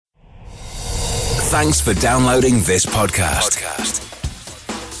Thanks for downloading this podcast.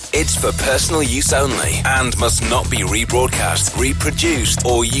 It's for personal use only and must not be rebroadcast, reproduced,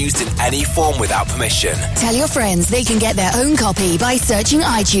 or used in any form without permission. Tell your friends they can get their own copy by searching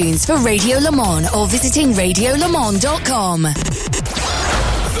iTunes for Radio Le Mans or visiting radiolemans.com.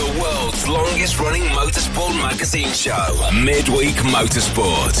 The world's longest running motorsport magazine show, Midweek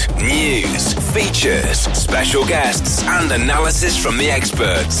Motorsport. News, features, special guests, and analysis from the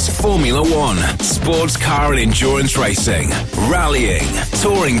experts. Formula One, sports car and endurance racing, rallying,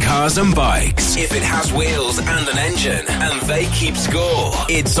 touring cars and bikes. If it has wheels and an engine, and they keep score,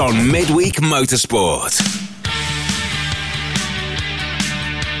 it's on Midweek Motorsport.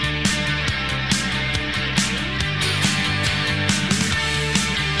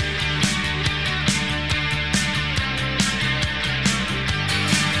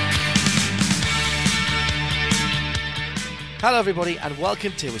 Hello everybody and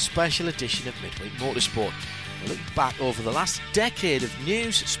welcome to a special edition of Midweek Motorsport. We look back over the last decade of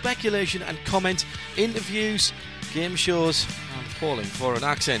news, speculation and comment, interviews, game shows and falling foreign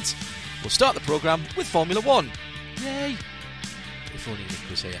accents. We'll start the programme with Formula One. Yay! If only Nick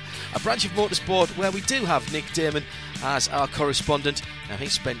was here. A branch of motorsport where we do have Nick Damon as our correspondent. Now he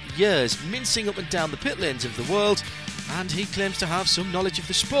spent years mincing up and down the pit lanes of the world and he claims to have some knowledge of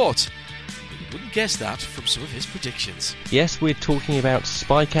the sport. Wouldn't guess that from some of his predictions. Yes, we're talking about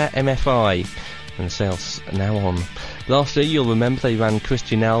Spiker MFI, and the sales are now on. Last year, you'll remember they ran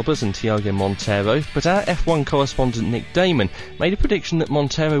Christian Albers and Thiago Montero, but our F1 correspondent Nick Damon made a prediction that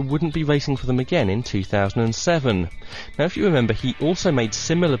Montero wouldn't be racing for them again in 2007. Now, if you remember, he also made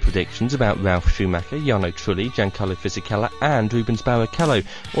similar predictions about Ralf Schumacher, Jarno Trulli, Giancarlo Fisichella and Rubens Barrichello,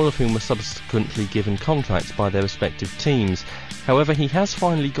 all of whom were subsequently given contracts by their respective teams. However, he has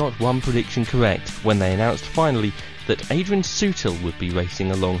finally got one prediction correct when they announced finally that Adrian Sutil would be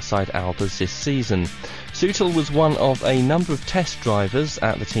racing alongside Albers this season. Sutil was one of a number of test drivers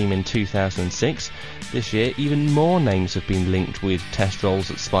at the team in 2006. This year, even more names have been linked with test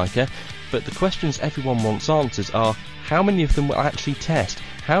roles at Spiker, but the questions everyone wants answers are: how many of them will actually test?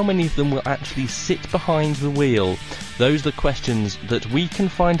 How many of them will actually sit behind the wheel? Those are the questions that we can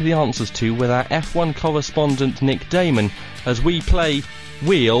find the answers to with our F1 correspondent Nick Damon as we play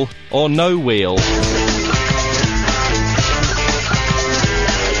Wheel or No Wheel.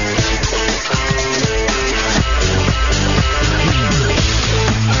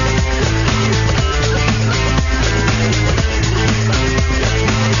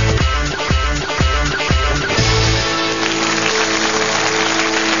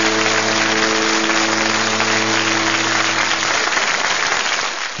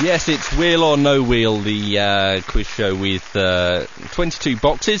 Yes, it's Wheel or No Wheel, the quiz show with 22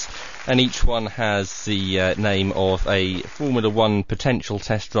 boxes, and each one has the name of a Formula One potential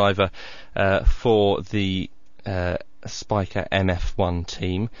test driver for the Spiker MF1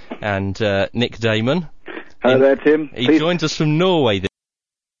 team. And Nick Damon. Hello there, Tim. He joins us from Norway.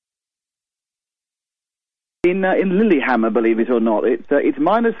 In Lillehammer, believe it or not. It's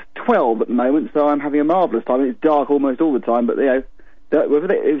minus 12 at the moment, so I'm having a marvellous time. It's dark almost all the time, but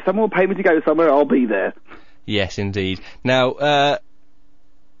if someone will pay me to go somewhere, I'll be there. Yes, indeed. Now,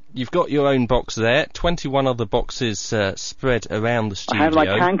 you've got your own box there. 21 other boxes spread around the studio.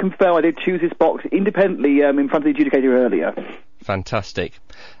 I can confirm I did choose this box independently in front of the adjudicator earlier. Fantastic.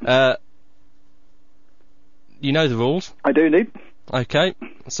 You know the rules? I do indeed. Okay,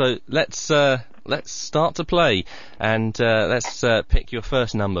 so let's start to play, and let's pick your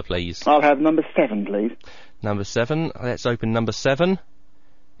first number, please. I'll have number 7, please. Number 7. Let's open number 7.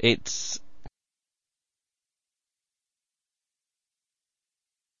 It's...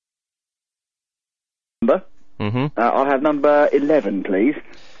 Number? I'll have number 11, please.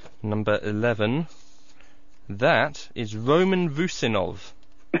 Number 11. That is Roman Rusinov.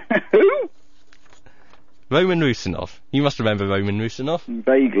 Who? Roman Rusinov. You must remember Roman Rusinov.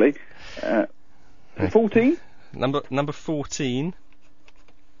 Vaguely. 14? Number 14.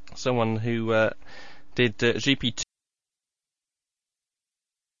 Someone who did GP2.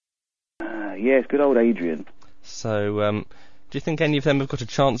 Yes, good old Adrian. So, do you think any of them have got a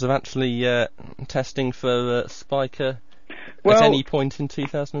chance of actually testing for Spiker at any point in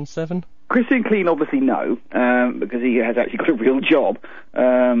 2007? Christian Klein obviously no, because he has actually got a real job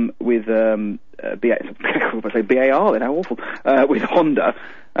with BAR, then how awful, with Honda,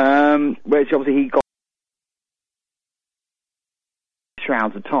 which obviously he got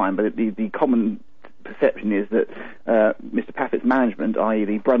shrouds of time, but the common perception is that Mr. Paffett's management, i.e.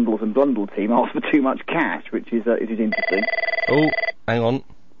 the Brundles and Blundell team, asked for too much cash, which is interesting. Oh, hang on.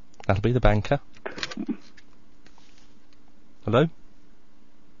 That'll be the banker. Hello?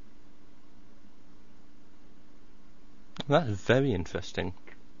 That's very interesting.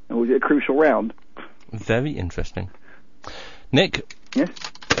 Or was it a crucial round? Very interesting. Nick? Yes?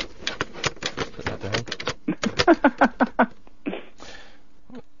 Put that down.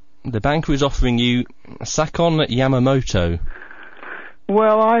 The banker is offering you Sakon Yamamoto.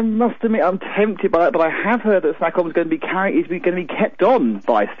 Well, I must admit I'm tempted by that, but I have heard that Sakon's going to be going to be kept on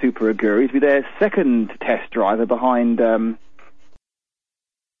by Super Aguri. He's be their second test driver behind.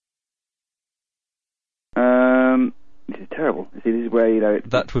 This is terrible. See, this is where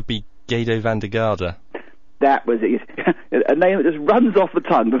that would be Guido van der Garde. That was it. A name that just runs off the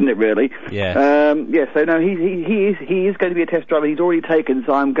tongue, doesn't it? Really? Yeah. So no, he is going to be a test driver. He's already taken,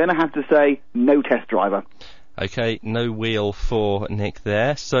 so I'm going to have to say no test driver. Okay, no wheel for Nick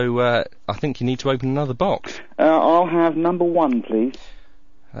there, so I think you need to open another box. I'll have number 1, please.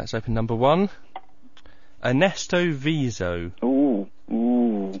 Let's open number 1. Ernesto Viso. Ooh.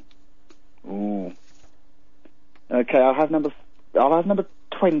 Okay, I'll have number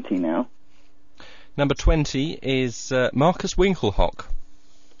 20 now. Number 20 is Marcus Winkelhock,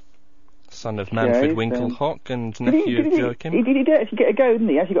 son of Manfred Winkelhock and nephew of Joachim. He did actually get a go, didn't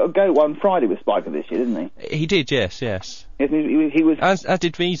he? He actually got a go one Friday with Spiker this year, didn't he? He did, yes. Yes, he was. As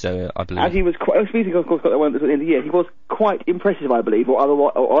did Viso, I believe. As he was quite. Viso, of course, got that one at the end of the year. He was quite impressive, I believe, or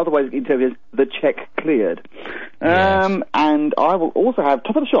otherwise in terms of the check cleared. Yes. And I will also have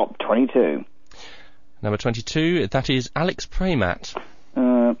top of the shop 22. Number 22, that is Alex Premat.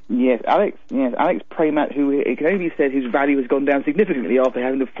 Yes, Alex Premat, who it can only be said his value has gone down significantly after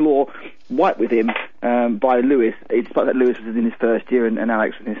having the floor wiped with him by Lewis. It's like that Lewis was in his first year and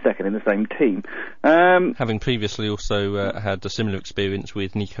Alex was in his second in the same team. Having previously also had a similar experience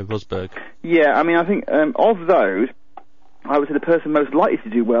with Nico Rosberg. Yeah, I mean, I think of those, I would say the person most likely to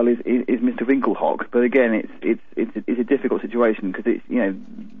do well is Mr. Winkelhock. But again, it's a difficult situation because it's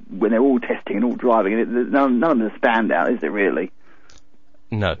when they're all testing and all driving, and none of them is a standout, is it really?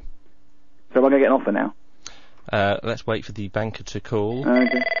 No. So am I going to get an offer now? Let's wait for the banker to call.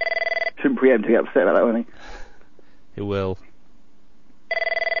 Okay. Shouldn't preempt to get upset about that, won't he? He will. I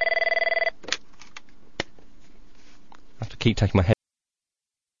have to keep taking my head.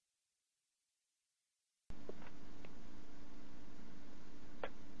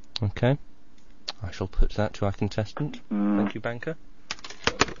 Okay. I shall put that to our contestant. Thank you, banker.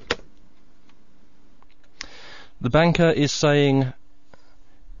 The banker is saying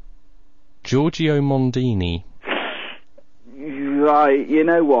Giorgio Mondini. Right, you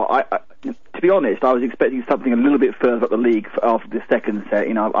know what? To be honest, I was expecting something a little bit further up the league after the second set.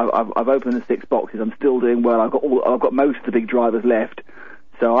 I've opened the 6 boxes. I'm still doing well. I've got most of the big drivers left,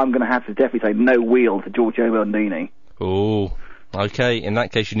 so I'm going to have to definitely say no wheel to Giorgio Mondini. Oh, okay. In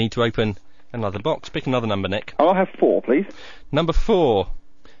that case, you need to open another box. Pick another number, Nick. I'll have 4, please. Number 4,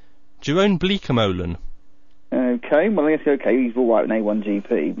 Jeroen Bleekemolen. Okay, well, I guess he's all right in A1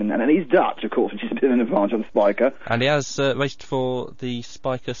 GP, and he's Dutch, of course, which is a bit of an advantage on Spiker. And he has raced for the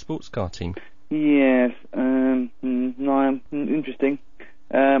Spiker sports car team. Yes, interesting.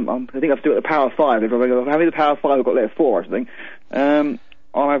 I think I've still got the Power 5. If I'm having the Power 5, I've got letter 4, I think.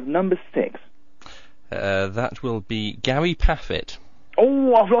 I'll have number 6. That will be Gary Paffett.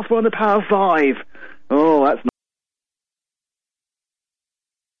 Oh, I've lost one on the Power 5. Oh, that's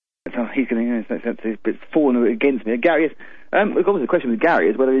he's going to it's fallen against me. Gary, obviously the question with Gary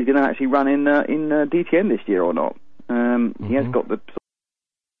is whether he's going to actually run in DTM this year or not. He has got the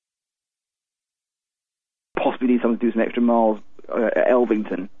possibly need someone to do some extra miles at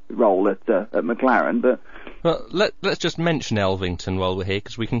Elvington role at McLaren, but well, let's just mention Elvington while we're here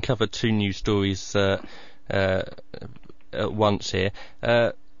because we can cover 2 news stories at once here.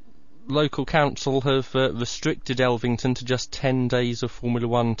 Local council have restricted Elvington to just 10 days of Formula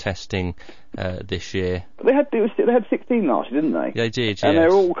 1 testing this year. They had 16 last year, didn't they? They did, and yes.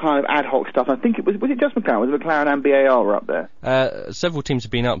 they're all kind of ad hoc stuff. I think it was it just McLaren? Was it McLaren and BAR were up there? Several teams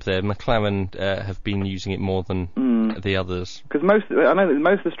have been up there. McLaren have been using it more than the others. Because I know that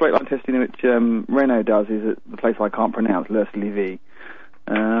most of the straight line testing which Renault does is at the place I can't pronounce, Les Lévy.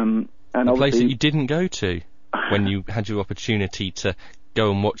 And a place that you didn't go to when you had your opportunity to go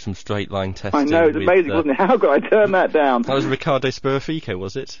and watch some straight line testing. I know, it's amazing, wasn't it? How could I turn that down? That was Riccardo Spurifico,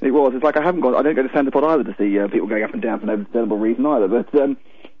 was it? It was. It's like I don't go to Centerpod either to see people going up and down for no discernible reason either. But I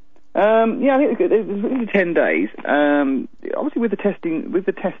think it's 10 days. Obviously, with the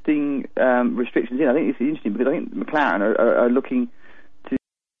testing restrictions in, I think it's interesting because I think McLaren are looking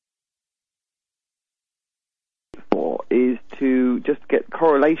is to just get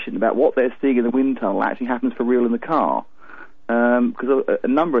correlation about what they're seeing in the wind tunnel actually happens for real in the car. Because a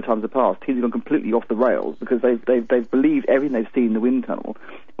number of times in the past, teams have gone completely off the rails because they've believed everything they've seen in the wind tunnel,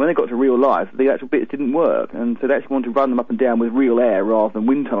 when they got to real life, the actual bits didn't work, and so they actually wanted to run them up and down with real air rather than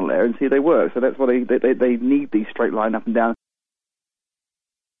wind tunnel air and see if they work. So that's why they need these straight line up and down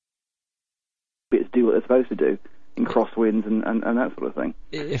bits do what they're supposed to do in crosswinds and that sort of thing.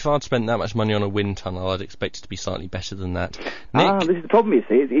 If I'd spent that much money on a wind tunnel, I'd expect it to be slightly better than that. Nick? This is the problem, you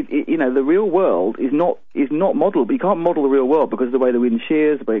see. The real world is not modelable. You can't model the real world because of the way the wind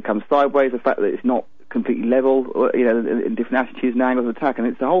shears, the way it comes sideways, the fact that it's not completely level, or, in different attitudes and angles of attack. And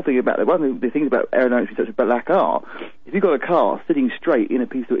it's the whole thing about one of the things about aerodynamics such as black are. If you've got a car sitting straight in a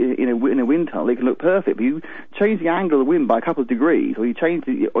wind tunnel, it can look perfect. But you change the angle of the wind by a couple of degrees, or you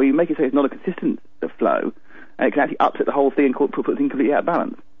make it so it's not a consistent flow, and it can actually upset the whole thing and put things completely out of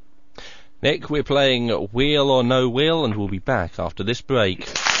balance. Nick, we're playing Wheel or No Wheel, and we'll be back after this break.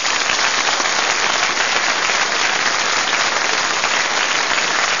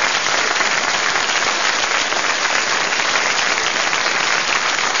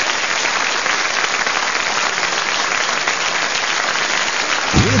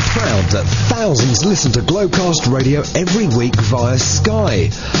 Proud that thousands listen to Globecast Radio every week via Sky,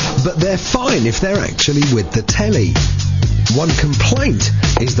 but they're fine if they're actually with the telly. One complaint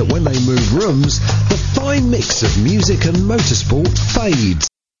is that when they move rooms, the fine mix of music and motorsport fades.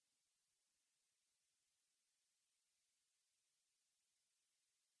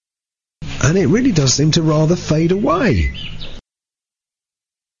 And it really does seem to rather fade away.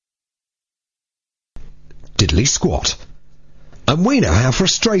 Diddly squat. And we know how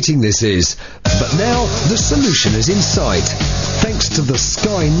frustrating this is, but now the solution is in sight. Thanks to the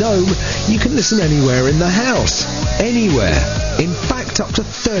Sky Gnome, you can listen anywhere in the house. Anywhere. In fact, up to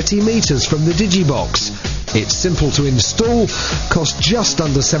 30 metres from the Digibox. It's simple to install, costs just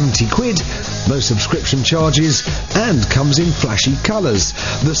under 70 quid, no subscription charges, and comes in flashy colours.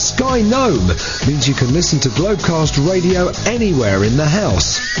 The Sky Gnome means you can listen to Globecast Radio anywhere in the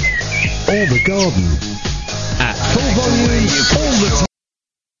house. Or the garden. At full volume, all the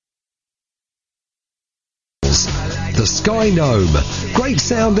time. The Sky Gnome. Great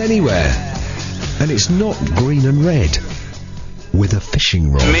sound anywhere. And it's not green and red. With a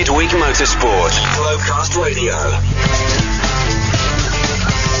fishing rod. Midweek Motorsport. Globecast Radio.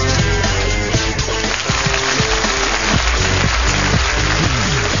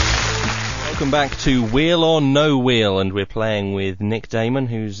 Welcome back to Wheel or No Wheel, and we're playing with Nick Damon,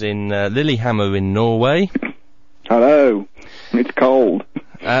 who's in Lillehammer in Norway. Hello. It's cold.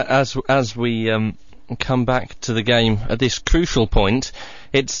 As we come back to the game at this crucial point,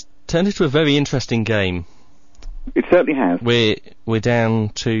 it's turned into a very interesting game. It certainly has. We're down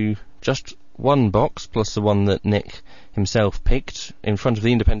to just one box, plus the one that Nick himself picked, in front of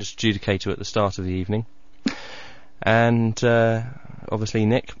the independent adjudicator at the start of the evening. And obviously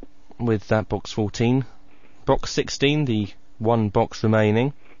Nick, with that box 14, box 16, the one box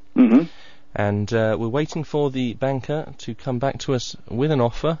remaining. Mm-hmm. And we're waiting for the banker to come back to us with an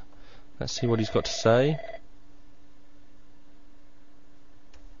offer. Let's see what he's got to say.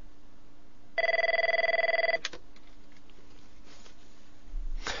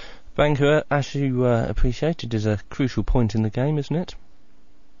 Banker, as you appreciate, it is a crucial point in the game, isn't it?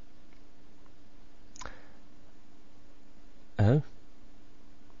 Oh.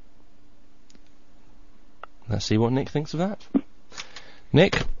 Let's see what Nick thinks of that.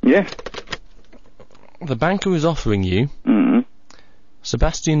 Nick? Yeah? The banker is offering you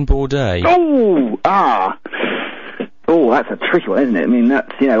Sebastian Bourdais. Oh, that's a tricky one, isn't it? I mean,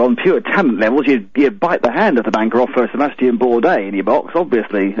 that's, on pure talent levels, you'd bite the hand of the banker offer Sebastian Bourdais in your box,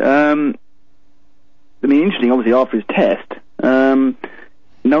 obviously. Interesting, obviously, after his test, no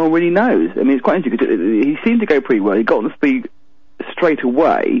one really knows. I mean, it's quite interesting, because he seemed to go pretty well. He got on the speed straight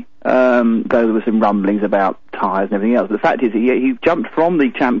away, though there were some rumblings about tyres and everything else. But the fact is, he jumped from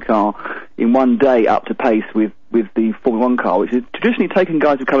the champ car in one day up to pace with the Formula 1 car, which has traditionally taken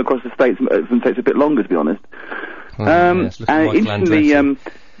guys who've come across the States a bit longer, to be honest. Yes, and interestingly,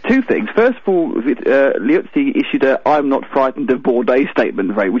 two things. First of all, Liuzzi issued a "I'm not frightened of Bourdais"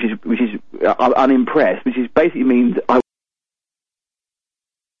 statement, which is unimpressed, which basically means I.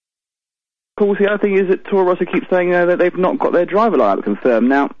 Of course, the other thing is that Toro Rosso keeps saying that they've not got their driver lineup confirmed.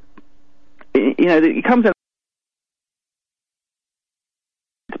 Now, it comes out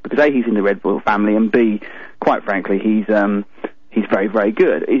because A, he's in the Red Bull family, and B, quite frankly, he's very, very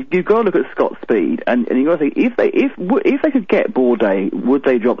good. You've got to look at Scott's speed, and you've got to think, if they could get Bourdais, would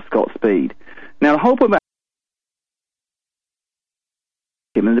they drop Scott's speed? Now, the whole point about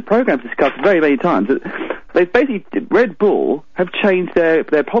him, and the program's discussed very many times, that they've basically, Red Bull have changed their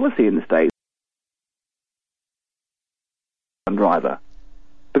policy in the States. Driver.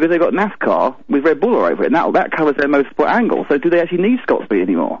 because they've got NASCAR with Red Bull all over it, and that covers their motorsport angle. So do they actually need Scott Speed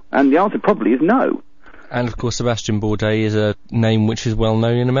anymore? And the answer probably is no. And of course, Sebastian Bourdais is a name which is well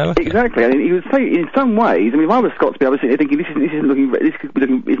known in America. Exactly. I mean, you would say in some ways. I mean, if I was Scott Speed, I was thinking this isn't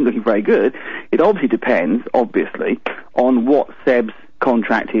looking very good. It obviously depends, on what Seb's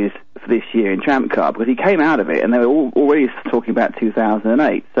contract is for this year in Champ Car, because he came out of it and they were already talking about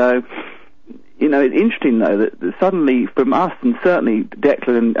 2008. So, it's interesting though that suddenly from us, and certainly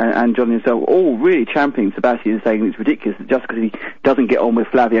Declan and John himself, all really championing Sebastian, saying it's ridiculous that just because he doesn't get on with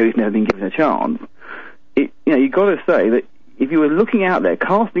Flavio, he's never been given a chance. You've got to say that if you were looking out there,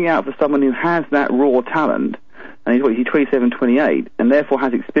 casting out for someone who has that raw talent, and he's 27, 28, and therefore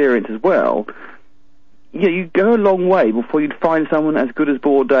has experience as well, you go a long way before you'd find someone as good as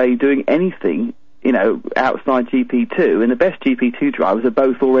Bourdais doing anything, outside GP2, and the best GP2 drivers are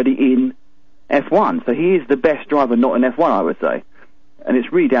both already in F1, so he is the best driver not in F1, I would say. And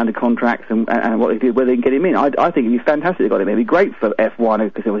it's really down to contracts and what they do, whether they can get him in. I think it'd be fantastic they got him in. It'd be great for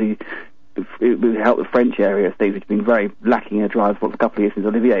F1, because it would help the French area, Steve, which has been very lacking in a driver for a couple of years since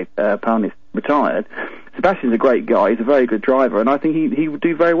Olivier Panis retired. Sebastian's a great guy, he's a very good driver, and I think he would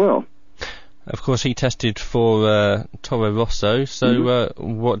do very well. Of course, he tested for Toro Rosso, so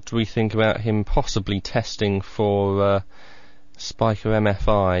what do we think about him possibly testing for Spiker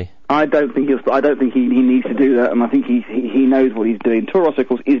MFI? I don't think he needs to do that, and I think he knows what he's doing. Toro Rosso, of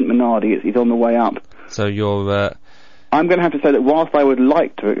course, isn't Minardi, he's on the way up. So you're... I'm going to have to say that whilst I would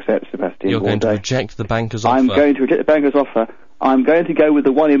like to accept Sebastian You're Bourdais, going to reject the banker's offer. I'm going to reject the banker's offer. I'm going to go with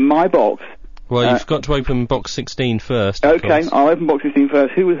the one in my box. Well, you've got to open box 16 first. Okay, I'll open box 16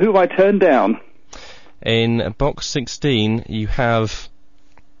 first. Who have I turned down? In box 16, you have...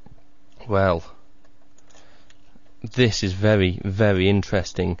 Well... This is very, very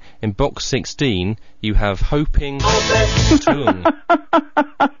interesting. In box 16, you have Hoping Tung.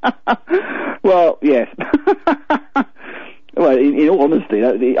 Well, yes. Well, in all honesty,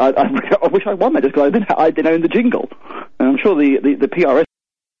 I wish I won that just because I didn't own the jingle. And I'm sure the PRS...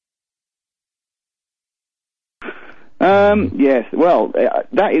 Yes, well,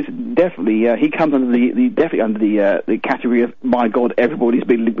 that is definitely... he comes under definitely under the category of, my God, everybody's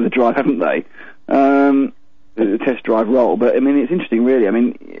been linked with a drive, haven't they? The test drive role, but I mean, it's interesting, really. I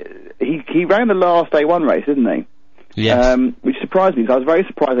mean, he ran the last A1 race, didn't he? Yes. Which surprised me, because I was very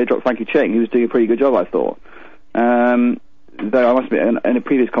surprised they dropped Frankie Cheng. He was doing a pretty good job, I thought. Though I must admit, in a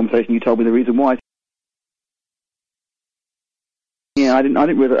previous conversation, you told me the reason why. Yeah, I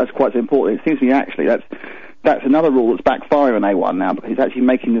didn't realise that's quite so important. It seems to me actually that's another rule that's backfiring on A1 now, because it's actually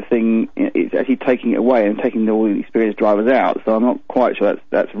making the thing, it's actually taking it away and taking all the experienced drivers out, so I'm not quite sure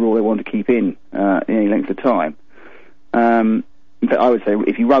that's a rule they want to keep in any length of time. In fact, I would say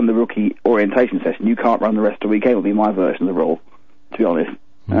if you run the rookie orientation session, you can't run the rest of the weekend, would be my version of the rule, to be honest.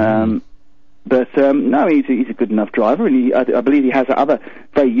 No, he's a good enough driver, and I believe he has that other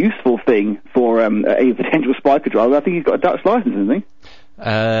very useful thing for a potential Spiker driver. I think he's got a Dutch licence, isn't he?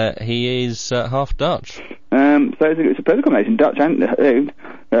 He is half Dutch. So it's a perfect combination, Dutch and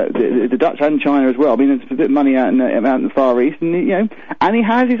the Dutch and China as well. I mean, there's a bit of money out in the Far East, and and he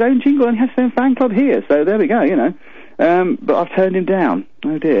has his own jingle and he has his own fan club here. So there we go, But I've turned him down.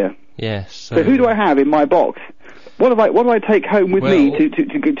 Oh dear. Yes. So who do I have in my box? What do I take home with me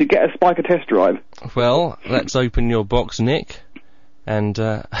to get a Spiker test drive? Well, let's open your box, Nick. And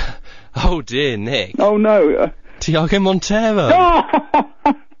oh dear, Nick. Oh no. Tiago Montero.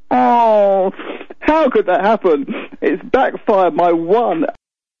 Oh, how could that happen? It's backfired my one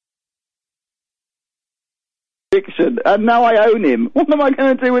prediction, and now I own him. What am I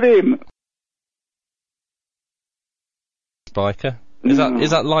going to do with him? Spiker. Is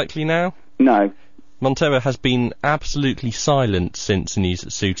that likely now? No. Montero has been absolutely silent since Anish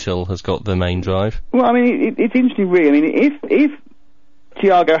Sutil has got the main drive. Well, I mean, it's interesting, really. I mean, if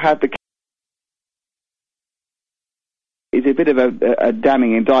Tiago had the... It's a bit of a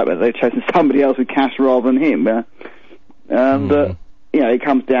damning indictment. They've chosen somebody else with cash rather than him. But it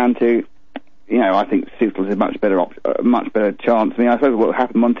comes down to, I think Sutil is a much better chance. I mean, I suppose what will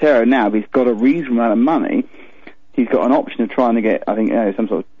happen to Montero now, if he's got a reasonable amount of money, he's got an option of trying to get, I think, some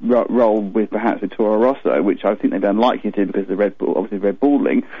sort of role with perhaps with Toro Rosso, which I think they've been unlikely to because of the Red Bull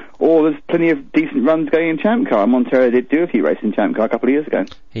link, or there's plenty of decent runs going in Champ Car. Montero did do a few races in Champ Car a couple of years ago.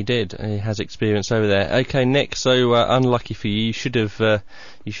 He did. He has experience over there. Okay, Nick. So unlucky for you. You should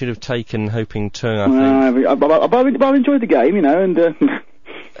have taken Hoping Tung, I think. I've enjoyed the game,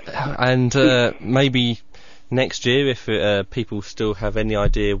 and maybe next year, if people still have any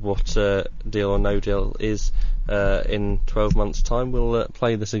idea what Deal or No Deal is, in 12 months' time, we'll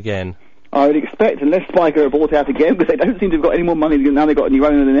play this again. I would expect, unless Spiker are bought out again, because they don't seem to have got any more money now they've got a new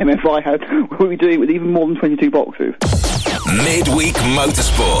owner than MFI have, we'll be doing it with even more than 22 boxes. Midweek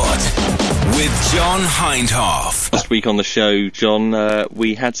Motorsport with John Hindhoff. Last week on the show, John,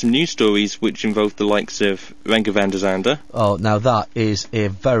 we had some news stories which involved the likes of Renger van der Zande. Oh, now that is a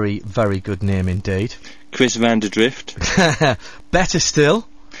very, very good name indeed. Chris van der Drift. Better still.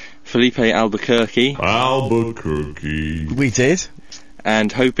 Felipe Albuquerque. We did. And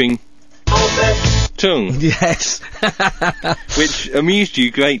hoping... Tung. Yes. Which amused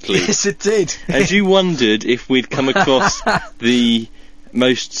you greatly. Yes, it did. As you wondered if we'd come across the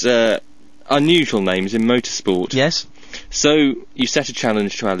most unusual names in motorsport. Yes. So, you set a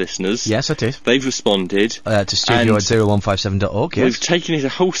challenge to our listeners. Yes, I did. They've responded. To studio at 0157.org, yes. We've taken it a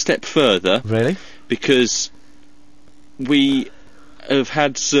whole step further. Really? Because we have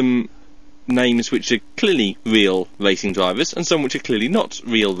had some names which are clearly real racing drivers and some which are clearly not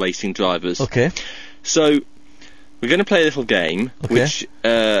real racing drivers. Okay. So, we're going to play a little game, which,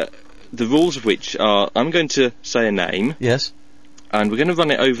 the rules of which are, I'm going to say a name. Yes. And we're going to run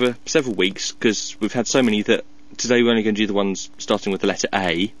it over several weeks, because we've had so many that today we're only going to do the ones starting with the letter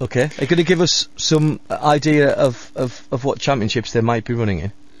A. Okay. Are you going to give us some idea of what championships they might be running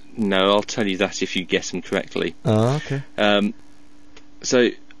in? No, I'll tell you that if you guess them correctly. Oh, okay. So,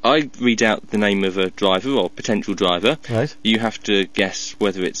 I read out the name of a driver, or potential driver. Right. You have to guess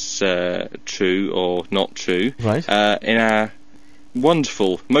whether it's true or not true. Right. In our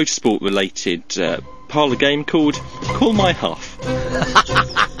wonderful motorsport-related parlour game called Call My Huff.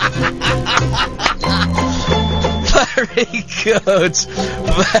 Very good.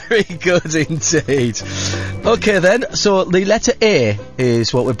 Very good indeed. Okay then, so the letter A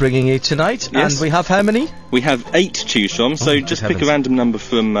is what we're bringing you tonight. Yes. And we have how many? We have 8 to choose from, so just pick a random number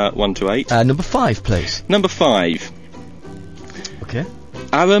from 1 to 8. Number 5, please. Number 5. Okay.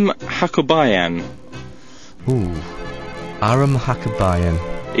 Aram Hakobayan. Ooh. Aram Hakobayan.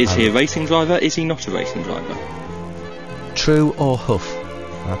 Is he a racing driver? Is he not a racing driver? True or huff?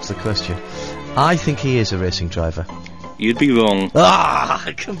 That's the question. I think he is a racing driver. You'd be wrong. Ah,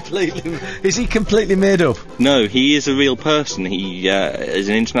 completely. Is he completely made up? No, he is a real person. He is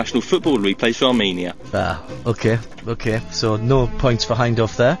an international footballer. He plays for Armenia. Ah, okay. So no points for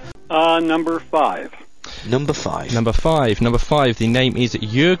Hindhoff there. Number 5. Number 5. Number 5. The name is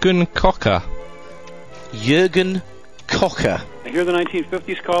Jürgen Kocher. Jürgen Kocher. I hear the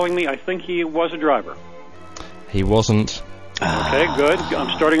 1950s calling me. I think he was a driver. He wasn't. Okay, good.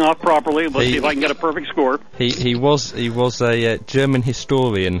 I'm starting off properly. Let's see if I can get a perfect score. He was a German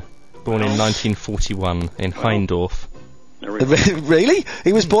historian, born in 1941 in Hindorf. Really?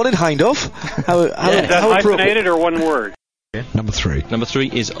 He was born in Hindorf? Is that hyphenated or one word? Number 3. Number 3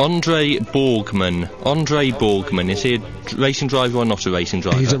 is Andre Borgman. Andre Borgman. Is he a racing driver or not a racing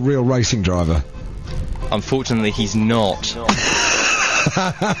driver? He's a real racing driver. Unfortunately, he's not.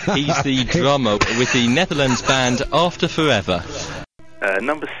 He's the drummer with the Netherlands band After Forever.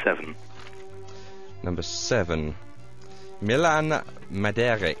 Number 7. Number 7. Milan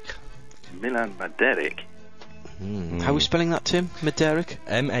Maderic. Milan Maderic. How are we spelling that, Tim? Maderic?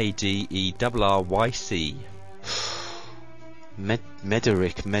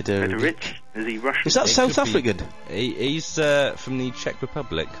 Maderryc. Mederic. Is he Russian? Is that South African? He's from the Czech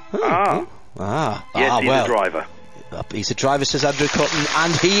Republic. Yes, he's a driver. He's a driver, says Andrew Cotton,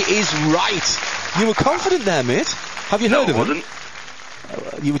 and he is right. You were confident there, mate. Have you heard of him? No, I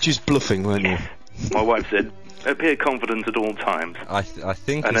wasn't. You were just bluffing, weren't you? My wife said, appear confident at all times. I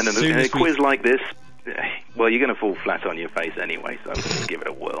think. And then in a quiz like this, well, you're going to fall flat on your face anyway, so just give it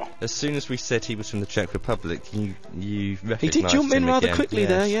a whirl. As soon as we said he was from the Czech Republic, you recognised He did jump in rather quickly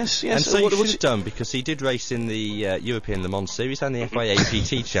there, yes. And so you should have done, because he did race in the European Le Mans Series and the FIA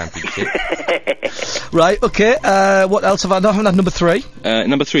GT Championship. Right, okay, what else have I not had? Number 3?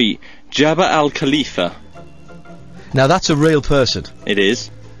 Number 3, Jabba Al Khalifa. Now that's a real person. It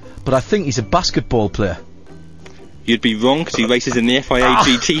is. But I think he's a basketball player. You'd be wrong, because he races in the FIA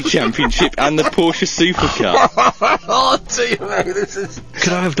GT Championship and the Porsche Supercar. Oh dear me, this is...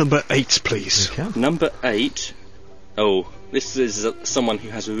 Could I have number 8, please? Number 8? Oh, this is someone who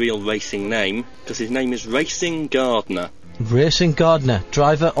has a real racing name, because his name is Racing Gardner. Racing Gardner,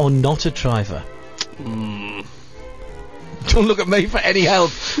 driver or not a driver? Don't look at me for any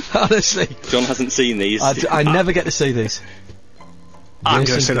help, honestly. John hasn't seen these. I never get to see these. I'm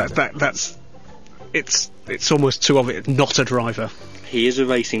going to say that's... It's almost too obvious. Not a driver. He is a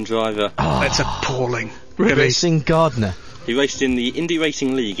racing driver. That's appalling. Really? Racing Gardner. He raced in the Indy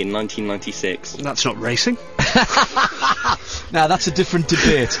Racing League in 1996. That's not racing. Now that's a different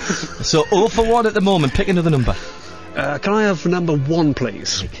debate. So 0 for 1 at the moment. Pick another number. Can I have number 1,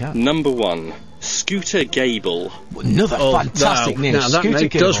 please? Number 1, Scooter Gable. Another fantastic name. Now, that name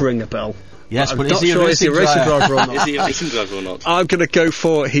Gable does ring a bell. Yes, but I'm not sure is he a racing driver or not. Is he a racing driver or not? I'm going to go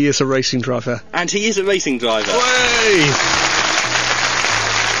for he is a racing driver. And he is a racing driver. Way!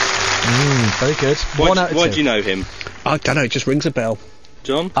 Very good. Why do you know him? I don't know, it just rings a bell.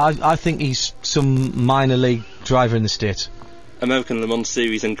 John? I think he's some minor league driver in the States. American Le Mans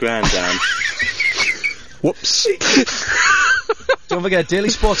Series and Grand Am. Whoops. Don't forget Daily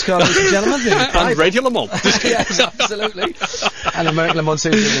Sports Car, ladies and gentlemen. And Radio Le Mans. Yes, absolutely. And American Le Mans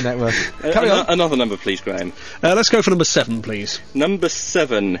Series in the network. Carry on. Another number, please, Graham. Let's go for number 7, please. Number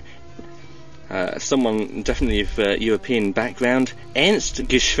 7. Someone definitely of European background. Ernst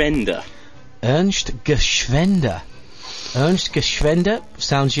Geschwender. Ernst Geschwender. Ernst Geschwender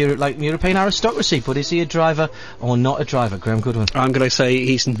sounds like European aristocracy, but is he a driver or not a driver? Graham Goodwin. I'm going to say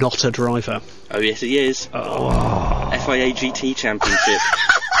he's not a driver. Oh, yes, he is. FIA GT Championship.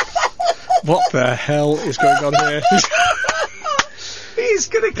 What the hell is going on here? He's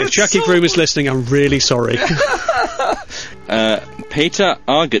going to get If Jackie Groom is listening, I'm really sorry. Peter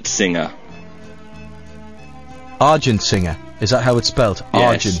Argertsinger. Argentsinger. Is that how it's spelled?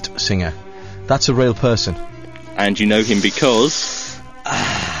 Yes. Argentsinger. That's a real person. And you know him because...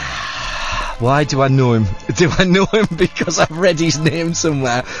 Why do I know him? Do I know him because I've read his name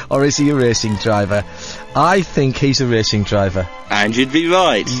somewhere, or is he a racing driver? I think he's a racing driver. And you'd be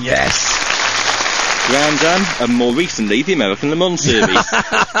right. Yes. Grand Am, and more recently, the American Le Mans Series.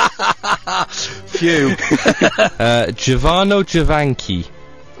 Phew. Giovanni Giovanchi.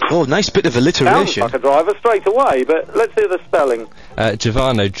 Oh, nice bit of alliteration. Sounds like a driver straight away, but let's hear the spelling.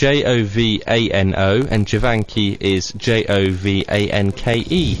 Giovanni, Jovano, and Giovanchi is Jovanke.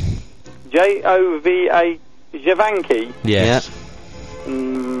 Jova Giovanki? Yes. Yeah.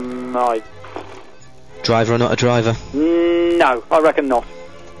 No. Driver or not a driver? No, I reckon not.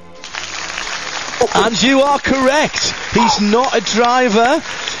 And you are correct. He's not a driver.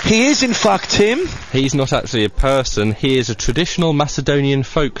 He is, in fact, Tim. He's not actually a person. He is a traditional Macedonian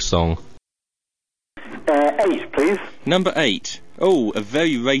folk song. 8, please. Number 8. Oh, a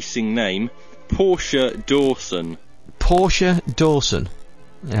very racing name. Portia Dawson. Portia Dawson.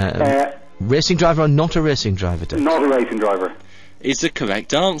 Racing driver or not a racing driver, Dave? Not a racing driver. Is the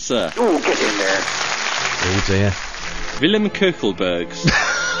correct answer. Oh, get in there. Oh, dear. Willem Kirkelbergs.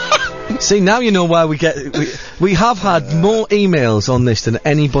 See, now you know why we we have had more emails on this than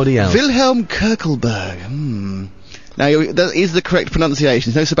anybody else. Wilhelm Kirkelberg. Now, that is the correct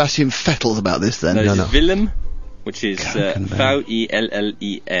pronunciation. There's no Sebastian Vettels about this, then. No, it's Willem, which is Vellem.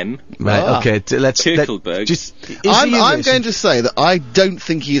 Right, okay, let's... Kirkelberg. I'm going to say that I don't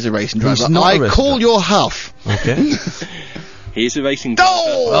think he is a racing driver. I call your huff. Okay. He is a racing driver.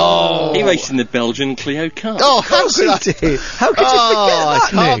 Oh! He raced in the Belgian Clio Cup. Oh, how could How could you forget that, I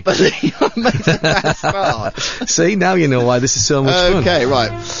can't Nick? believe I made that far. See, now you know why this is so much fun. Okay,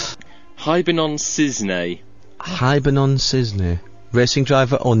 right. Hybenon Cisne. Hybenon Cisne. Racing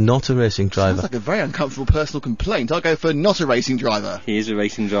driver or not a racing driver? Sounds like a very uncomfortable personal complaint. I'll go for not a racing driver. He is a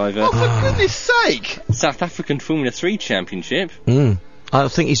racing driver. Oh, for goodness sake! South African Formula 3 Championship. I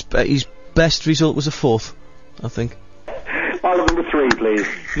think his best result was a 4th, I think. I'll have number 3, please.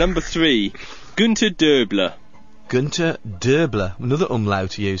 Number 3, Gunter Döbler. Gunter Döbler. Another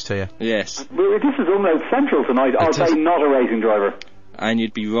umlaut used here. Yes. Well, this is umlaut central tonight. I'll say not a racing driver. And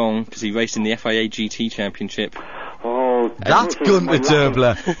you'd be wrong, because he raced in the FIA GT Championship. Oh, that's Gunter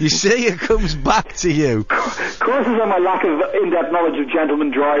Döbler. You see, it comes back to you. Courses on my lack of in-depth knowledge of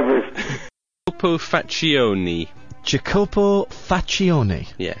gentlemen drivers. Jacopo Faccioni. Jacopo Faccioni.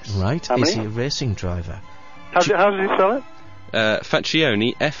 Yes. Right. Is he a racing driver? How does he spell it?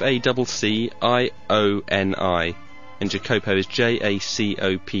 Faccioni, Faccioni, and Jacopo is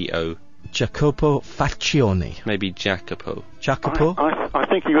Jacopo. Jacopo Faccioni. Maybe Jacopo. Jacopo? I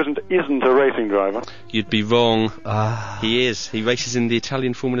think he isn't a racing driver. You'd be wrong. He is. He races in the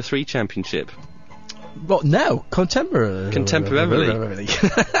Italian Formula 3 Championship. What now? Contemporarily.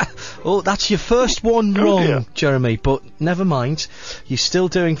 Oh, that's your first one wrong, Jeremy, but never mind. You're still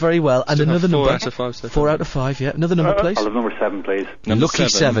doing very well. And another number. 4 out of 5 so far. 4 out of 5, yeah. Another number, please. I'll have number 7, please. Lucky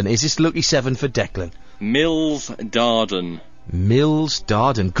 7. Is this lucky 7 for Declan? Mills Darden. Mills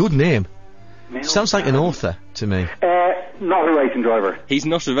Darden. Good name. Sounds like an author to me. Not a racing driver. He's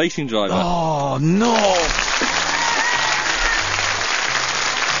not a racing driver. Oh, no!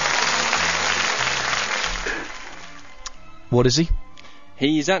 What is he?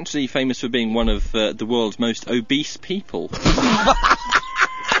 He's actually famous for being one of the world's most obese people.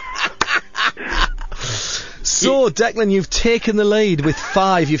 So, Declan, you've taken the lead with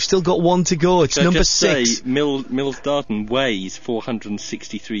 5. You've still got 1 to go. It's number 6. Say, Mills Darton weighs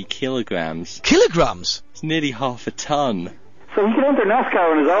 463 kilograms. Kilograms? It's nearly half a ton. So he can enter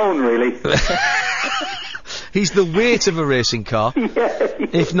NASCAR on his own, really. He's the weight of a racing car,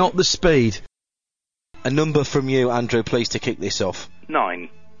 if not the speed. A number from you, Andrew, please, to kick this off. 9.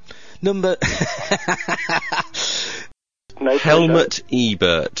 Number... Helmut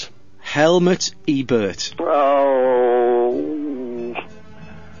Ebert. Helmut Ebert.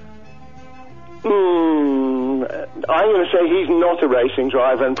 I'm going to say he's not a racing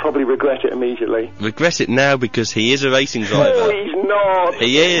driver and probably regret it immediately. Regret it now because he is a racing driver. No, he's not.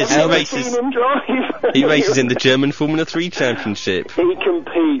 He is. Have you ever seen him drive? He races in the German Formula 3 Championship. He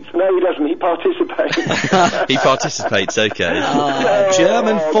competes. No, he doesn't. He participates. He participates, okay.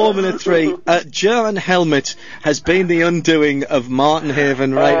 German Formula 3. German Helmut has been the undoing of Martin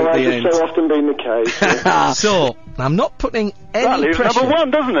Haven right at the end. That's so often been the case. So, I'm not putting any leaves pressure. number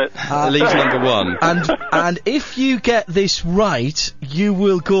 1, doesn't it? Leaves number 1. And if you get this right, you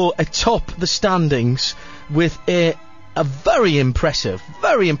will go atop the standings with a very impressive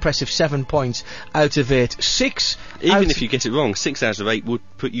 7 points out of 8. 6. Even if you get it wrong, 6 out of 8 would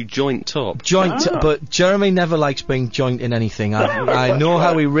put you joint top. But Jeremy never likes being joint in anything. I know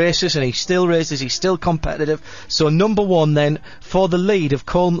how he races, and he still races. He's still competitive. So number 1 then for the lead of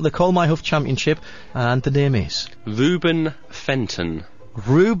the Call My Huff Championship, and the name is Ruben Fenton.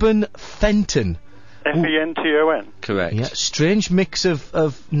 Ruben Fenton. Fenton. Correct. Yeah, strange mix of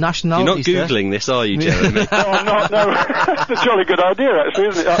nationalities. You're not Googling this, are you, Jeremy? No, I'm not. No, that's a jolly good idea, actually,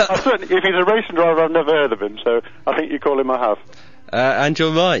 isn't it? I certainly, if he's a racing driver, I've never heard of him, so I think you call him a huff. And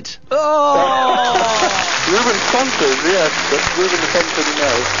you're right. Oh! Ruben Fenton, yes, but Ruben Fenton,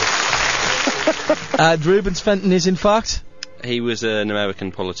 no. And Ruben Fenton is, in fact... He was an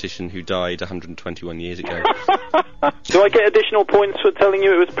American politician who died 121 years ago. Do I get additional points for telling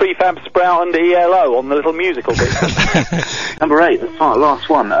you it was Prefab Sprout and ELO on the little musical bit? Number 8, that's my last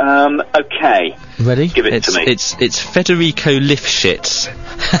one. Okay. Ready? Give it to me. It's Federico Lifshitz.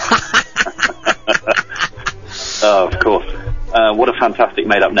 Oh, of course. What a fantastic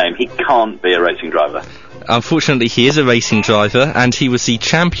made-up name. He can't be a racing driver. Unfortunately, he is a racing driver, and he was the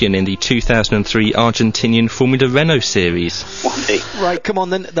champion in the 2003 Argentinian Formula Renault series. Right, come on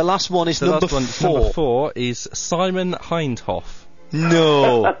then. The last one is number 4. Number 4 is Simon Hindhoff.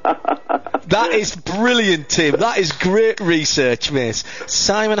 No. That is brilliant, Tim. That is great research, mate.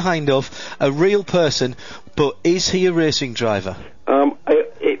 Simon Hindhoff, a real person, but is he a racing driver?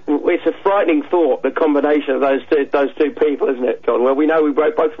 It's a frightening thought, the combination of those two people, isn't it, John? Well, we know we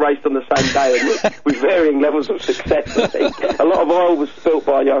both raced on the same day and with varying levels of success, I think. A lot of oil was spilt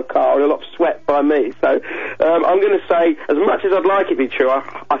by your car and a lot of sweat by me. So I'm going to say, as much as I'd like it to be true,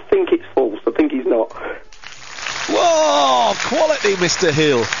 I think it's false. I think he's not. Whoa! Quality, Mr.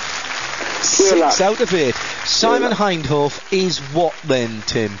 Hill. 6 out of 8. Simon Hindhoff is what then,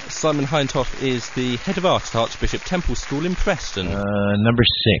 Tim? Simon Hindhoff is the head of art at Archbishop Temple School in Preston. Number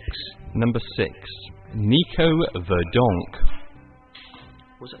 6. Number 6. Nico Verdonk.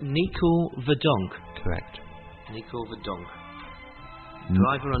 Was it Nico Verdonk? Correct. Nico Verdonk.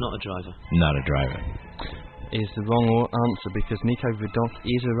 Driver or not a driver? Not a driver. Is the wrong answer because Nico Verdonk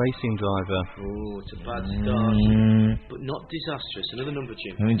is a racing driver. Oh, it's a bad start. But not disastrous. Another number,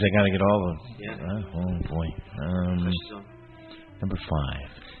 Jim. That means I gotta get all of them. Yeah. Oh boy. Pressure's on. Number 5.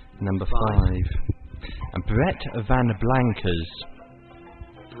 Number 5. And Brett Van Blankers.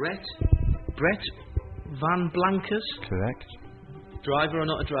 Brett Van Blankers? Correct. Driver or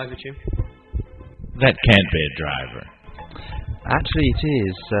not a driver, Jim? That can't be a driver. Actually, it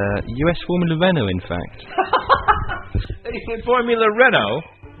is US Formula Renault, in fact. Formula Renault?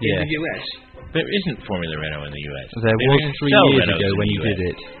 Yes. In the US? There isn't Formula Renault in the US. There was 3 years ago when you did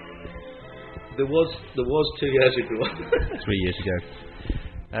it. There was 2 years ago. 3 years ago.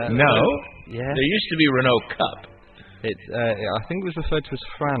 No. Yeah. There used to be Renault Cup. I think it was referred to as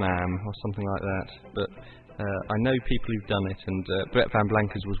Fran-Am or something like that. But I know people who've done it, and Brett Van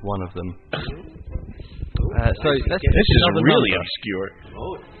Blankers was one of them. This is really obscure.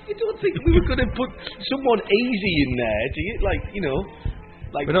 Oh, you don't think we were going to put someone easy in there, do you?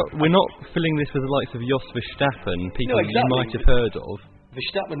 We're not filling this with the likes of Jos Verstappen, people you might have heard of.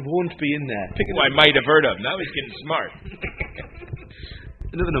 Verstappen won't be in there. Who I might have heard of. Now he's getting smart.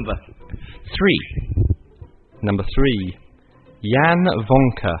 Another number. 3. Number 3. Jan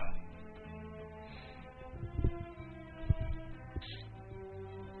Vonka.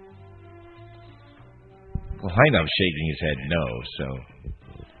 Well, Hindhoff's shaking his head no, so...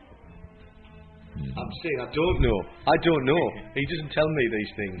 I'm saying I don't know. I don't know. He doesn't tell me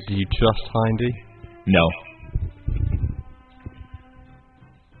these things. Do you trust Hindy? No.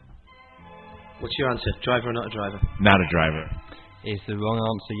 What's your answer? Driver or not a driver? Not a driver. Is the wrong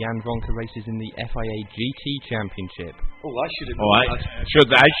answer. Jan Vonka races in the FIA GT Championship. Oh, I should have known that.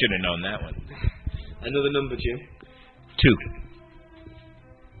 I should have known that one. Another number, Jim. 2.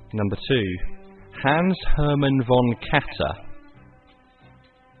 Number 2. Hans Hermann von Katter.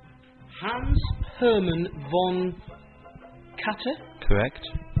 Hans Hermann von Katter? Correct.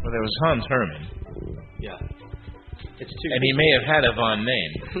 Well, there was Hans Hermann. Yeah. It's 2. And he may have had a von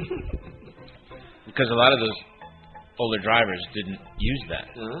name. Because a lot of those older drivers didn't use that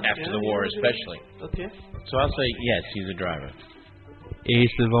after the war, especially. Okay. So I'll say yes, he's a driver.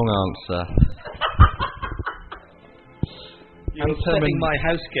 Is the wrong answer. You're upsetting my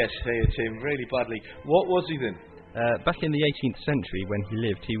house guest here, Tim, really badly. What was he then? Back in the 18th century, when he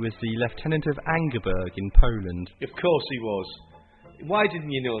lived, he was the Lieutenant of Angerburg in Poland. Of course he was. Why didn't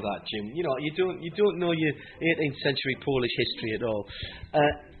you know that, Jim? You know, you don't know your 18th century Polish history at all.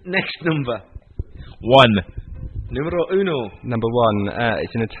 Next number. 1. Numero uno. Number 1.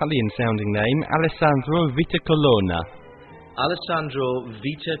 It's an Italian-sounding name. Alessandro Vitacolona. Alessandro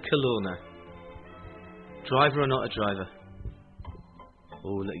Vitacolona. Driver or not a driver?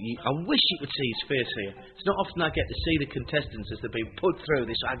 Oh, look, I wish you could see his face here. It's not often I get to see the contestants as they're being put through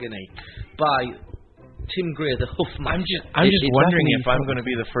this agony by Tim Gray, the Huffman. I'm just wondering if I'm going to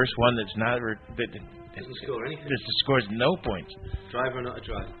be the first one that's not that doesn't score anything. That scores no points. Driver or not a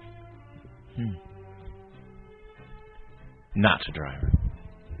driver? Not a driver.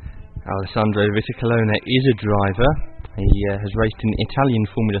 Alessandro Vitacolona is a driver. He has raced in Italian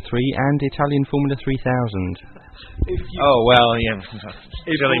Formula 3 and Italian Formula 3000. Oh, well, yeah.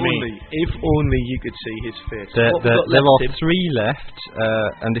 If only you could see his face. There are 3 left,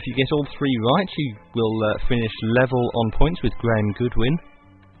 and if you get all 3 right, you will finish level on points with Graham Goodwin.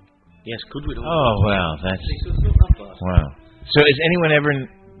 Yes, Goodwin. Oh, well, that's... Wow. So has anyone ever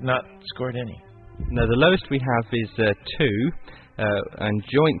not scored any? No, the lowest we have is 2, and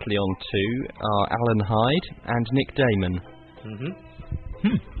jointly on 2 are Alan Hyde and Nick Damon.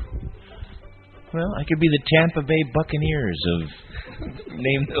 Well, I could be the Tampa Bay Buccaneers of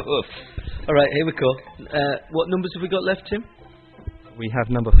Name the Hoof. All right, here we go. What numbers have we got left, Tim? We have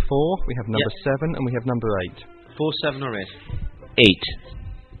number 4, we have number 7, and we have number 8. 4, 7, or 8? 8.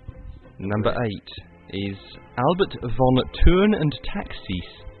 Number 8 is Albert von Thurn and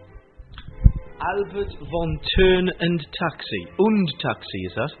Taxis. Albert von Thurn and Taxi. Und Taxi,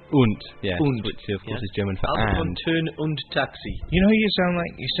 is that? Und, yes. Und. Which, of course, is German for Albert and. von Thurn und Taxi. You know who you sound like?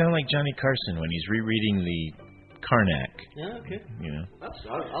 You sound like Johnny Carson when he's rereading the Karnak. Yeah, okay. You know.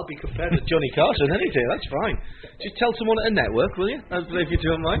 I'll be compared with Johnny Carson any day, that's fine. Just tell someone at a network, will you? If you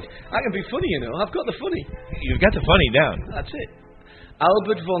don't mind. I can be funny, you know. I've got the funny. You've got the funny down. That's it.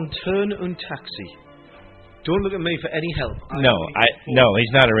 Albert von Thurn und Taxi. Don't look at me for any help. No, he's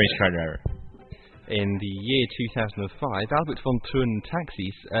not a race car driver. In the year 2005, Albert von Thurn and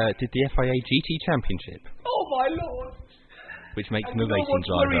Taxis did the FIA GT Championship. Oh my lord! Which makes him You a know racing what's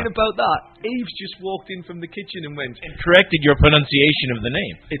driver. worrying about that? Eve's just walked in from the kitchen and went... And corrected your pronunciation of the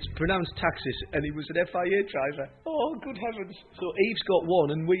name. It's pronounced Taxis, and he was an FIA driver. Oh, good heavens. So Eve's got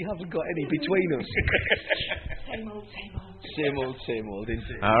 1, and we haven't got any between us. Same old, same old. Same old, same old,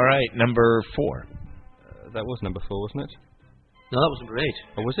 indeed. All right, number 4. That was number 4, wasn't it? No, that was number 8.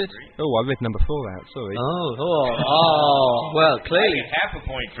 Oh, was it? Oh, I read number 4 out, sorry. Oh, well, clearly. I get half a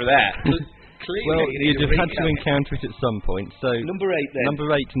point for that. Clearly, well, you'd have had to encounter it at some point. So number 8 then.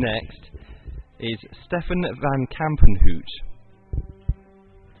 Number 8 next is Stefan van Kampenhout.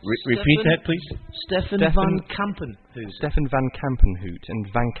 Repeat that, please. Stefan van Kampenhout. Stefan van Kampenhout,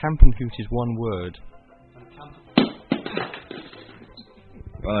 and van Kampenhout is one word.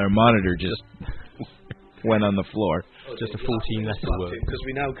 Well, our monitor just went on the floor. Just a 14-letter word. Because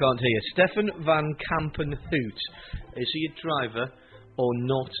we now can't hear. Stefan van Kampenhout. Is he a driver or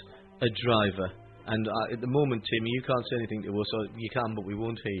not a driver? And at the moment, Tim, you can't say anything to us, or you can, but we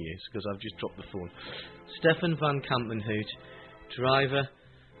won't hear you, because I've just dropped the phone. Stefan van Kampenhout, driver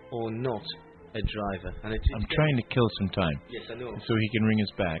or not a driver? And I'm trying to kill some time. Yes, I know. So he can ring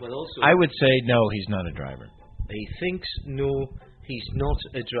us back. Well, also, I would say no, he's not a driver. He thinks no, he's not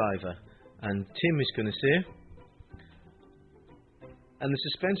a driver. And Tim is going to say... And the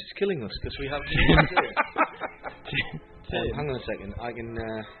suspense is killing us, because we have... hang on a second, I can...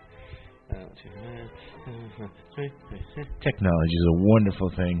 Technology is a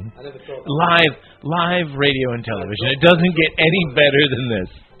wonderful thing. I never thought Live radio and television. It doesn't get any better than this.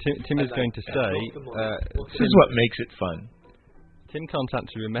 Tim is going to say... this is what makes it fun. Tim can't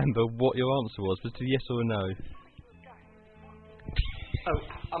actually remember what your answer was. Was it yes or a no? Oh,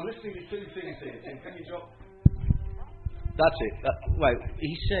 I'm listening to two things here, Tim. Can you drop... That's it. Right,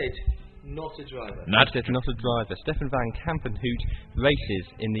 he said Not a driver. Not a driver. Stefan van Kampenhout races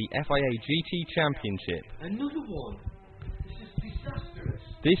in the FIA GT Championship. Another one. This is disastrous.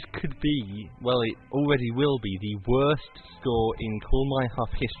 This could be, well, it already will be, the worst score in Call My Huff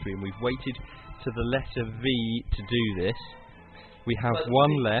history, and we've waited to the letter V to do this. We have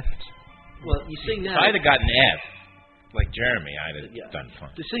one left. Well, you see now... If I'd have got an F, like Jeremy, I'd have done fine.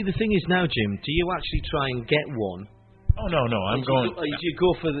 See, the thing is now, Jim, do you actually try and get one? Oh, no, I'm going... Do you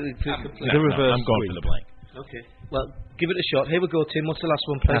go for the No, reverse I'm going for the blank. Okay. Well, give it a shot. Here we go, Tim. What's the last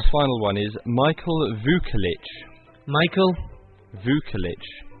one, please? Our final one is Michael Vukovic. Michael? Vukovic.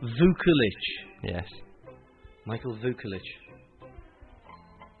 Vukovic. Yes. Michael Vukovic.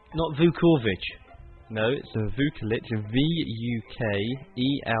 Not Vukovic. No, it's a Vukovic. Vukellich.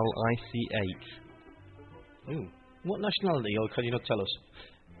 Ooh. What nationality, or can you not tell us?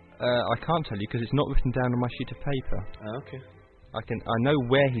 I can't tell you because it's not written down on my sheet of paper. Okay. I know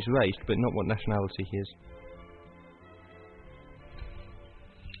where he's raced, but not what nationality he is.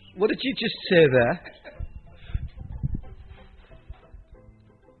 What did you just say there?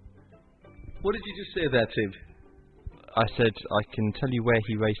 What did you just say there, Tim? I said I can tell you where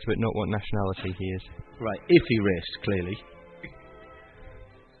he raced, but not what nationality he is. Right, if he raced, clearly.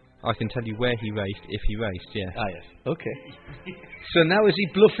 I can tell you where he raced if he raced, yes. Ah, yes. Okay. So now is he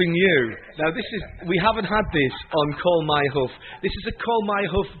bluffing you? Now we haven't had this on Call My Huff. This is a Call My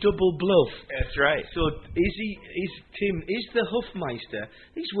Huff double bluff. That's right. So Tim is the Huffmeister?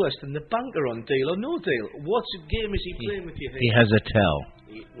 He's worse than the banker on Deal or No Deal. What game is he playing with you here? He has a tell.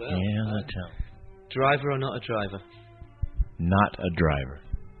 He has a tell. Driver or not a driver? Not a driver.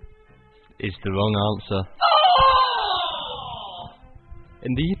 Is the wrong answer.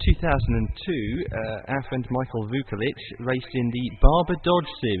 In the year 2002, our friend Michael Vukovic raced in the Barber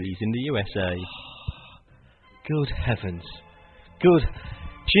Dodge Series in the USA. Good heavens. Good.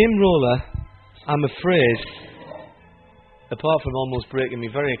 Jim Roller, I'm afraid, apart from almost breaking me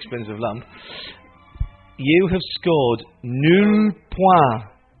very expensive lamp, you have scored nul point.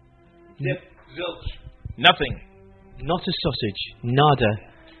 Zilch. Nothing. Not a sausage. Nada.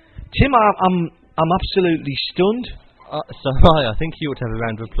 Tim, I'm absolutely stunned. I think he ought to have a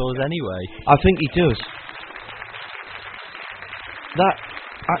round of applause anyway. I think he does.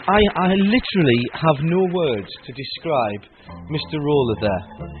 I literally have no words to describe Mr. Roller there.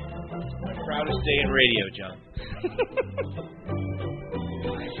 Proudest day in radio, John.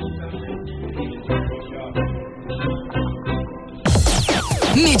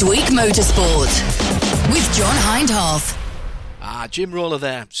 Midweek Motorsport with John Hindhaugh. Jim Roller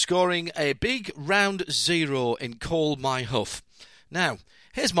there, scoring a big round 0 in Call My Huff. Now,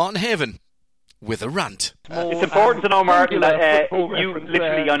 here's Martin Haven with a rant. It's important to know, Martin, that you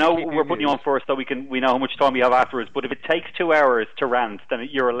literally, I know we're putting you on first so we know how much time we have afterwards, but if it takes 2 hours to rant, then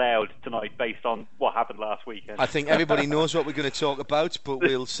you're allowed tonight based on what happened last weekend. I think everybody knows what we're going to talk about, but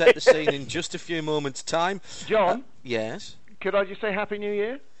we'll set the scene in just a few moments' time. John? Yes? Could I just say Happy New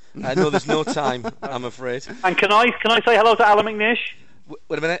Year? No, there's no time, I'm afraid. And can I say hello to Alan McNish?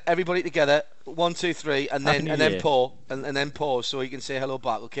 Wait a minute, everybody together. 1, 2, 3, and then pause, and then pause so you can say hello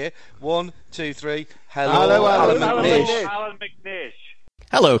back. Okay? 1, 2, 3. Hello, Alan McNish. Alan McNish.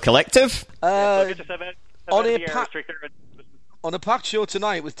 Hello, collective. On a packed show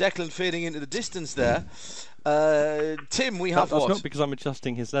tonight with Declan fading into the distance there. Tim, we have That's what? not because I'm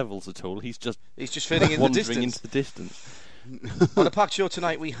adjusting his levels at all. He's just fading into the distance. On a packed show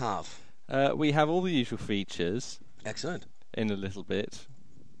tonight, we have all the usual features. Excellent. In a little bit,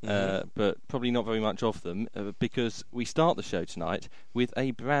 but probably not very much of them, because we start the show tonight with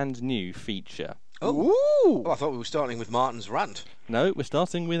a brand new feature. Oh, I thought we were starting with Martin's rant. No, we're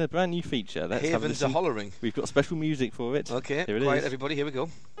starting with a brand new feature. Let's have a Haven's a hollering. We've got special music for it. Okay, here it quiet is. Everybody, here we go.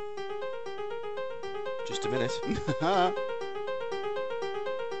 Just a minute.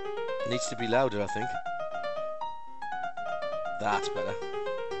 Needs to be louder, I think. That's better.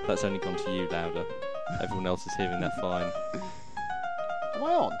 That's only gone to you louder. Everyone else is hearing that fine. Am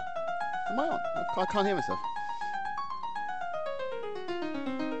I on? I can't hear myself.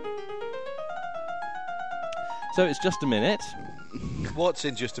 So it's just a minute. What's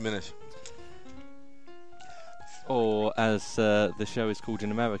in just a minute? Or as the show is called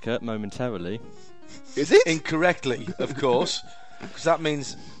in America, momentarily. Is it? Incorrectly, of course. Because that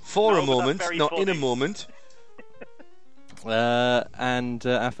means for a moment, not in a moment. And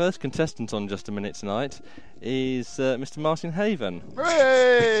our first contestant on Just a Minute tonight is Mr. Martin Haven.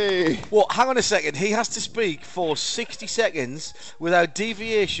 Hooray! Well, hang on a second. He has to speak for 60 seconds without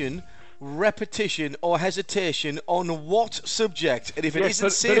deviation, repetition or hesitation on what subject? And if it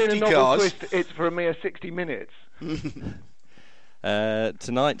isn't safety cars... Twist, it's for a mere 60 minutes.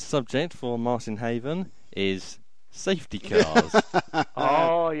 Tonight's subject for Martin Haven is safety cars.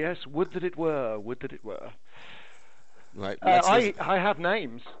 Oh, yes, would that it were, would that it were. Right. I have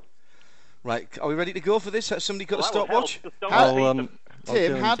names. Right, are we ready to go for this? Has somebody got a stopwatch?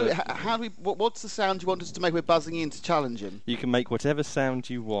 Tim, what's the sound you want us to make? We're buzzing in to challenge him. You can make whatever sound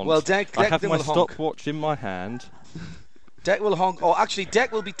you want. Well, Deck I have my will honk. stopwatch in my hand. Deck will honk, or actually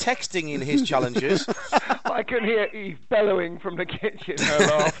Deck will be texting in his challenges. I can hear Eve bellowing from the kitchen, her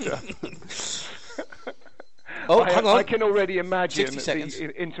laughter. Hang on. I can already imagine 60 seconds. the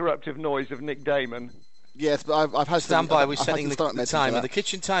interruptive noise of Nick Damon. Yes, but I've had Stand by, we're I've setting had the timer. The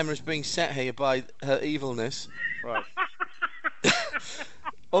kitchen timer is being set here by her evilness. Right.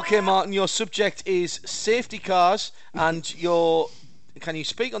 Okay, Martin, your subject is safety cars, and can you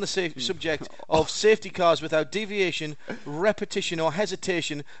speak on the subject of safety cars without deviation, repetition, or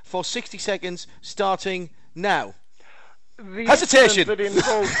hesitation for 60 seconds, starting now? The Hesitation! That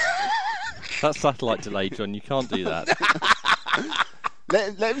involves... That's satellite delay, John. You can't do that.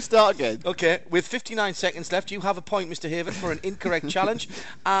 Let me start again. Okay, with 59 seconds left, you have a point, Mr. Haven, for an incorrect challenge,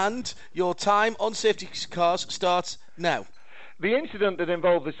 and your time on safety cars starts now. The incident that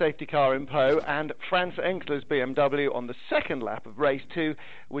involved the safety car in Poe and Franz Enkler's BMW on the second lap of race 2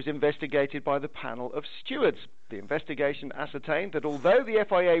 was investigated by the panel of stewards. The investigation ascertained that although the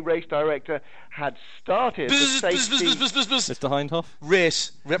FIA race director had started the safety... Mr. Hindhoff?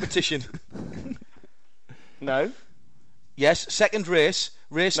 Race, repetition. No. Yes, second race,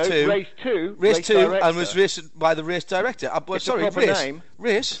 race 2. Race 2. Race 2, director. and was raced by the race director. It's a proper name.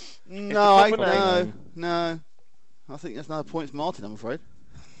 Race? No, I think that's another point for Martin, I'm afraid.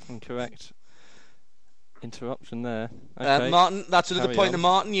 Incorrect. Interruption there. Okay. Martin, that's another Carry point on. to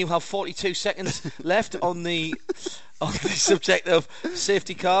Martin. You have 42 seconds left on the subject of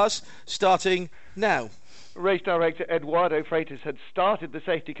safety cars, starting now. Race director Eduardo Freitas had started the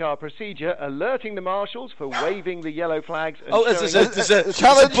safety car procedure, alerting the marshals for waving the yellow flags and there's a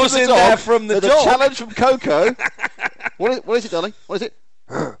challenge buzz from in the there dog. from the There's dog. a challenge from Coco. What is it, darling? What is it?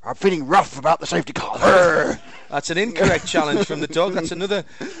 I'm feeling rough about the safety car. That's an incorrect challenge from the dog.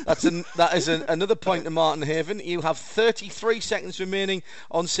 That is another point to Martin Haven. You have 33 seconds remaining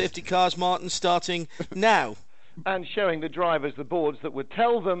on safety cars, Martin, starting now. And showing the drivers the boards that would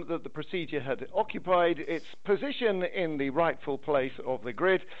tell them that the procedure had occupied its position in the rightful place of the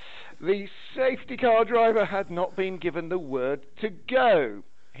grid. The safety car driver had not been given the word to go.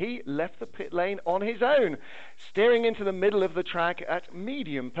 He left the pit lane on his own, steering into the middle of the track at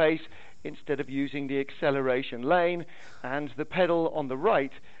medium pace instead of using the acceleration lane and the pedal on the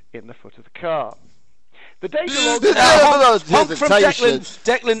right in the foot of the car. The data log... honk from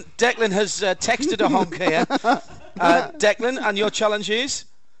Declan. Declan has texted a honk here. Declan, and your challenge is?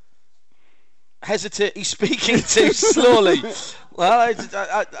 Hesitate. He's speaking too slowly. Well,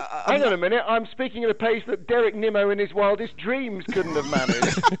 hang on a minute. I'm speaking at a pace that Derek Nimmo in his wildest dreams couldn't have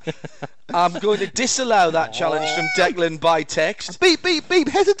managed. I'm going to disallow that challenge from Declan by text. Beep,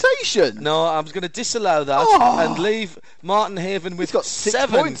 hesitation. No, I'm going to disallow that and leave Martin Haven with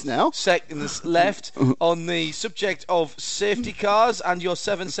 7 points now. Seconds left on the subject of safety cars, and your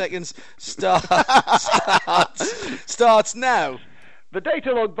 7 seconds starts now. The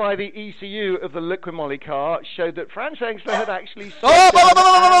data log by the ECU of the Liquimoly car showed that Franz Engsler had actually...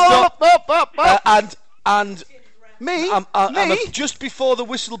 And me? Just before the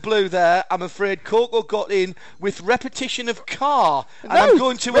whistle blew there, I'm afraid Coco got in with repetition of car. And I'm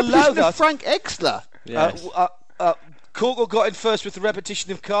going to allow that. Frank Exler. Yes. Coco got in first with the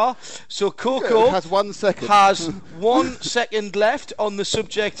repetition of car. So Coco has 1 second. Has 1 second left on the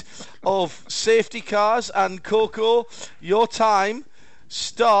subject of safety cars. And Coco, your time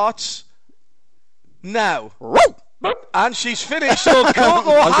starts now. And she's finished, so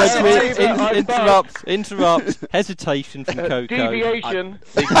Coco has it. Interrupt. Hesitation from Coco. Deviation.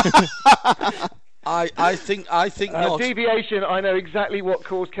 I think not. Deviation, I know exactly what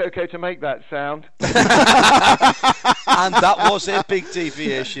caused Coco to make that sound. And that was a big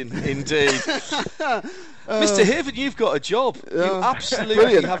deviation, indeed. Mr. Haven, you've got a job. You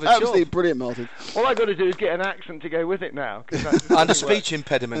absolutely have a job. Absolutely brilliant, Martin. All I've got to do is get an accent to go with it now. And a speech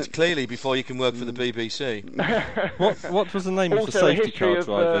impediment, clearly, before you can work for the BBC. What was the name also of the safety a history car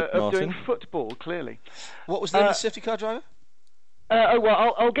driver, of Martin? doing football, clearly. What was the name of the safety car driver?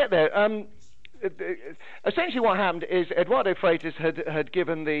 I'll get there. Essentially what happened is Eduardo Freitas had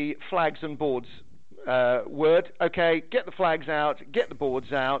given the flags and boards word, okay, get the flags out, get the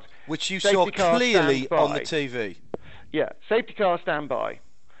boards out. Which you saw clearly on the TV. Yeah, safety car stand by.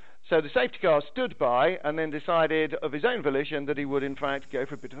 So the safety car stood by and then decided of his own volition that he would in fact go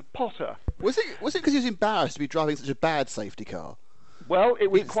for a bit of a potter. Was it because he was embarrassed to be driving such a bad safety car? Well,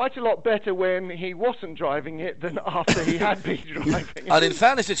 it was quite a lot better when he wasn't driving it than after he had been driving it. And in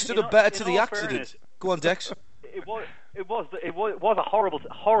fairness, it stood up better to the accident. Fairness, go on, Dex. It was a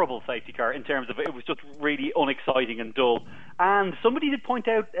horrible safety car in terms of it was just really unexciting and dull. And somebody did point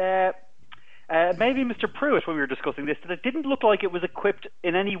out, maybe Mr. Pruitt, when we were discussing this, that it didn't look like it was equipped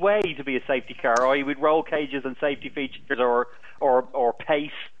in any way to be a safety car, or with roll cages and safety features, or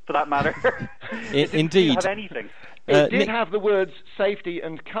pace for that matter. It indeed. Didn't have anything. It did have the words safety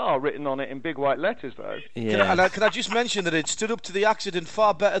and car written on it in big white letters, though. Yeah. Can I just mention that it stood up to the accident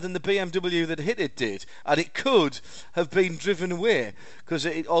far better than the BMW that hit it did, and it could have been driven away, because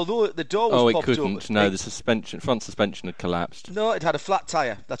although the door was popped up... Oh, it couldn't. No, the front suspension had collapsed. No, it had a flat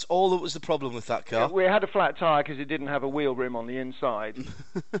tyre. That's all that was the problem with that car. We had a flat tyre because it didn't have a wheel rim on the inside.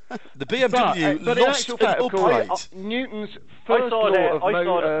 The BMW but lost in actual fact, an upright. Newton's third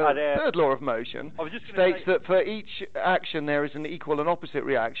law of motion states that for each action there is an equal and opposite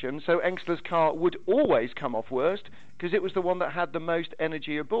reaction, so Engstler's car would always come off worst because it was the one that had the most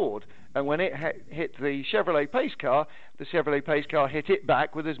energy aboard, and when it hit the Chevrolet pace car, the Chevrolet pace car hit it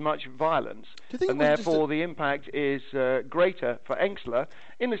back with as much violence, and therefore the impact is greater for Engstler,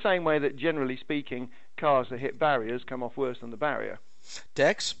 in the same way that generally speaking cars that hit barriers come off worse than the barrier.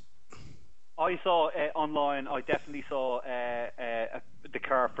 Dex? I saw online, I definitely saw the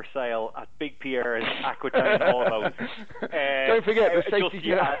car for sale at Big Pierre's Aquitaine Autos. Don't forget, the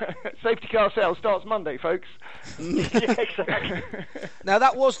safety car sale starts Monday, folks. Yeah, exactly. Now,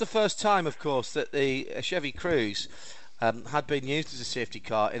 that was the first time, of course, that the Chevy Cruze had been used as a safety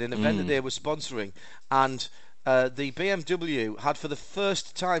car in an event that they were sponsoring, and the BMW had for the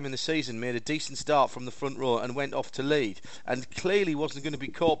first time in the season made a decent start from the front row and went off to lead, and clearly wasn't going to be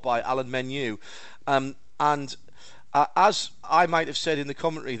caught by Alan Menu. As I might have said in the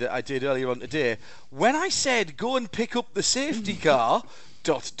commentary that I did earlier on today, when I said go and pick up the safety car, ...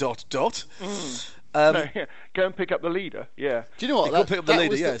 Go and pick up the leader. Yeah. Do you know what? Pick up the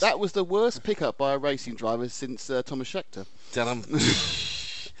leader, that was the worst pickup by a racing driver since Thomas Scheckter. Can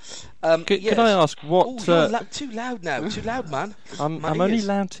I ask what? Oh, you're too loud now. Too loud, man. I'm only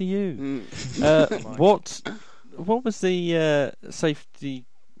loud to you. What was the safety?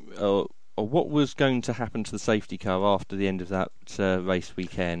 Or what was going to happen to the safety car after the end of that race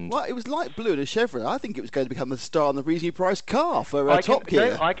weekend? Well, it was light blue and a Chevrolet. I think it was going to become the star on the reasonably priced car for Top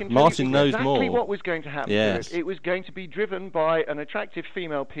Gear. I can tell Martin you knows exactly more. What was going to happen. Yes. It was going to be driven by an attractive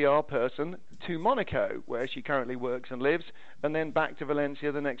female PR person to Monaco, where she currently works and lives, and then back to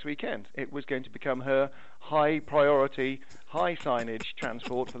Valencia the next weekend. It was going to become her high priority, high signage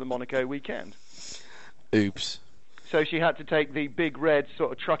transport for the Monaco weekend. Oops. So she had to take the big red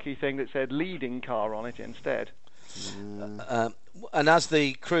sort of trucky thing that said leading car on it instead. And as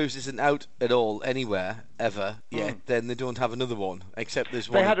the Cruze isn't out at all anywhere ever yet, then they don't have another one, except there's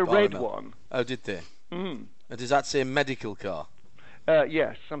one. They had a red one. Oh, did they? And does that say medical car?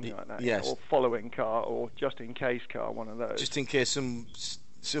 Yes, something like that. Yes. Or following car, or just in case car, one of those. Just in case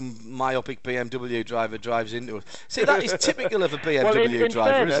some myopic BMW driver drives into it. See, that is typical of a BMW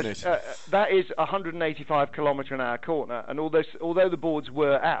driver, fairness, isn't it? That is a 185 km/h corner, and although the boards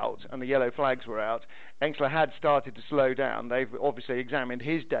were out and the yellow flags were out, Engstler had started to slow down. They've obviously examined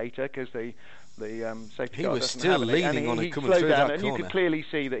his data because the safety car was doesn't still have it, leaning on it coming slowed through down, that and corner. you could clearly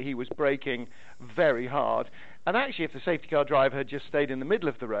see that he was braking very hard. And actually, if the safety car driver had just stayed in the middle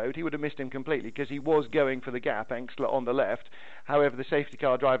of the road, he would have missed him completely, because he was going for the gap, Engstler on the left. However, the safety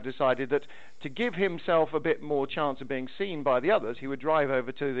car driver decided that to give himself a bit more chance of being seen by the others, he would drive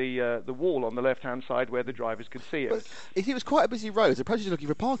over to the wall on the left-hand side where the drivers could see him. It was quite a busy road, so perhaps he was looking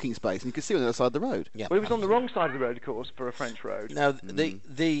for a parking space, and you could see him on the other side of the road. Yeah. Well, he was on the wrong side of the road, of course, for a French road. Now,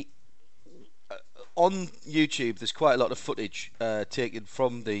 on YouTube, there's quite a lot of footage taken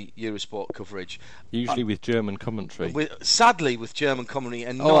from the Eurosport coverage. Usually with German commentary. Sadly, with German commentary.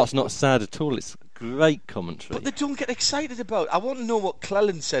 And it's not sad at all. It's great commentary. But they don't get excited about it. I want to know what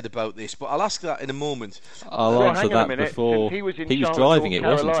Cleland said about this, but I'll ask that in a moment. I'll answer that before. He was driving it,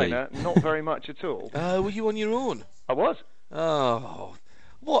 wasn't he? Not very much at all. Were you on your own? I was. Oh,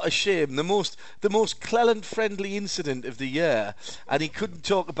 what a shame. The most Cleland-friendly incident of the year, and he couldn't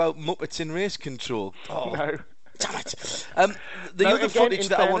talk about Muppets in race control. Oh, no. Damn it. The other footage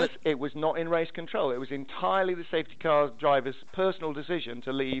that I wanted... It was not in race control. It was entirely the safety car driver's personal decision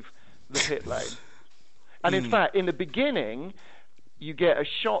to leave the pit lane. And in fact, in the beginning, you get a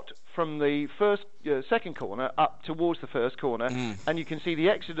shot from the second corner up towards the first corner, and you can see the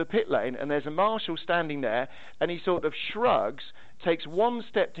exit of the pit lane, and there's a marshal standing there, and he sort of shrugs, takes one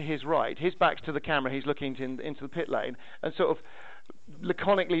step to his right, his back's to the camera, he's looking into the pit lane, and sort of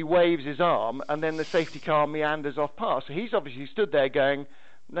laconically waves his arm, and then the safety car meanders off past. So he's obviously stood there going,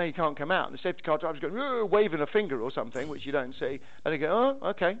 no, you can't come out. And the safety car driver's going, waving a finger or something, which you don't see. And they go, oh,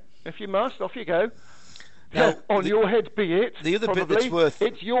 okay, if you must, off you go. Now, on your head be it. The other probably. bit that's worth...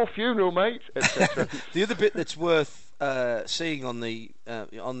 It's your funeral, mate, etc. The other bit that's worth seeing on the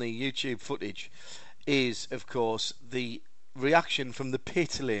YouTube footage is, of course, the reaction from the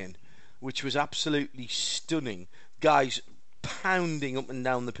pit lane, which was absolutely stunning. Guys pounding up and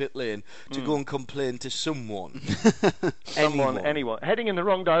down the pit lane to go and complain to someone. anyone. Heading in the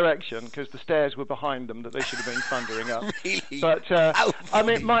wrong direction because the stairs were behind them that they should have been thundering up. Really? But, I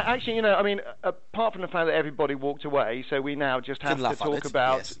mean, apart from the fact that everybody walked away, so we now just have to talk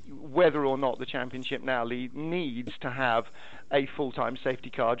about whether or not the championship now needs to have a full-time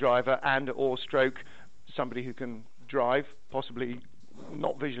safety car driver and or stroke somebody who can drive, possibly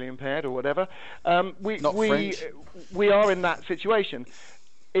not visually impaired or whatever. We are in that situation.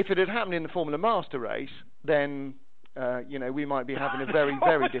 If it had happened in the Formula Master race, then we might be having a very,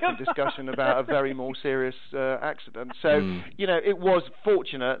 very different discussion about a very more serious accident. So, it was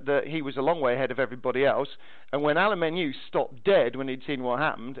fortunate that he was a long way ahead of everybody else. And when Alain Menu stopped dead when he'd seen what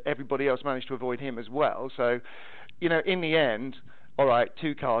happened, everybody else managed to avoid him as well. So, in the end, all right,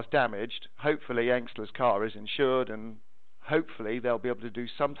 2 cars damaged. Hopefully, Engstler's car is insured, and hopefully they'll be able to do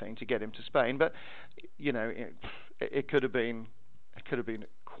something to get him to Spain. But it could have been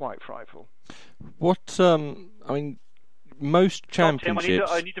quite frightful. What most championships.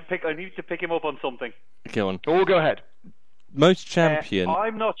 Tim, I need to pick him up on something. Go on. Oh, go ahead. Most champion.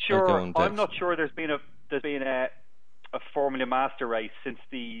 I'm not sure. On, I'm not sure. There's been a Formula Master race since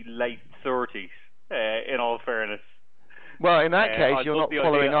the late 30s. In all fairness. Well, in that case, you're not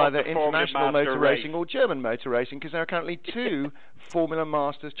following either international motor race. racing or German motor racing, because there are currently 2 Formula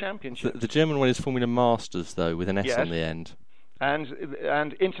Masters championships. The German one is Formula Masters, though, with an S on the end.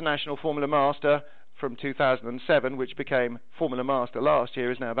 And International Formula Master from 2007, which became Formula Master last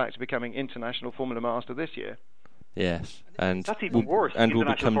year, is now back to becoming International Formula Master this year. Yes, and that's even worse. And will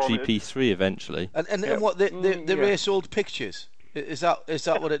become GP3 eventually. And what the race old pictures? Is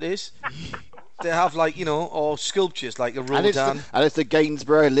that what it is? They have or sculptures like a Rodin. And it's the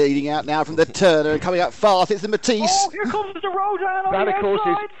Gainsborough leading out now from the Turner and coming out fast. It's the Matisse. Oh, here comes the Rodin on that, the of course,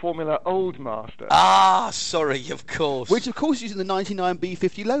 outside. is Formula Old Master. Ah, sorry, of course. Which, of course, is using the 99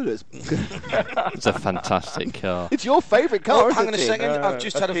 B50 Lolas. It's a fantastic car. It's your favourite car, isn't hang on a it? second. I've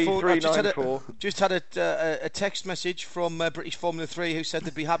just had a text message from British Formula 3 who said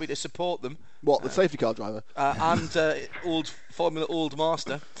they'd be happy to support them. What, the safety car driver? And Formula Old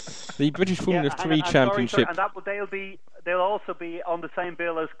Master. The British Formula 3 Championship. Sorry, and they'll also be on the same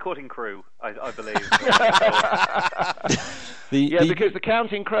bill as Cutting Crew, I believe. Because the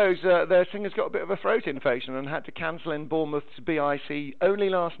Counting Crows, their singer's got a bit of a throat infection and had to cancel in Bournemouth's BIC only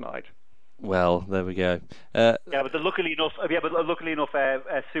last night. Well, there we go. But luckily enough,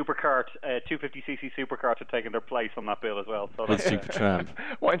 supercar, 250cc supercars have taken their place on that bill as well. So with Super Tramp.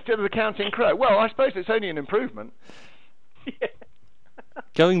 What, instead of the Counting Crow? Well, I suppose it's only an improvement. Yeah.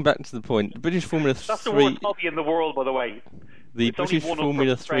 Going back to the point, the British Formula 3... That's the worst hobby in the world, by the way. The British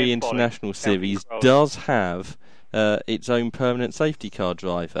Formula 3 International Series does have its own permanent safety car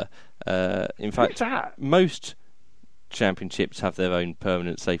driver. In fact, most championships have their own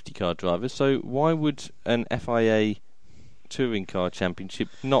permanent safety car driver, so why would an FIA touring car championship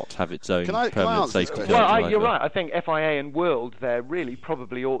not have its own permanent safety car driver? Well, you're right. I think FIA and World there really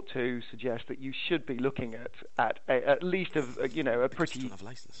probably ought to suggest that you should be looking at least a pretty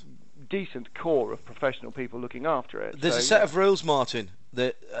decent core of professional people looking after it. There's a set of rules, Martin,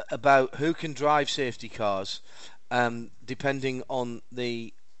 that about who can drive safety cars, depending on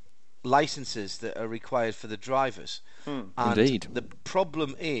the licenses that are required for the drivers. And indeed. The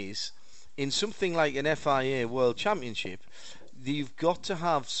problem is, in something like an FIA World Championship, you've got to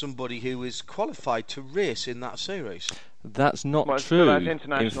have somebody who is qualified to race in that series. That's not true.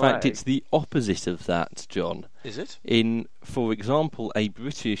 In fact, it's the opposite of that, John. Is it? For example, a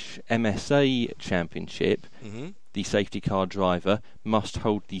British MSA championship, the safety car driver must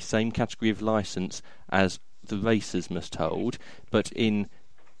hold the same category of licence as the racers must hold, but in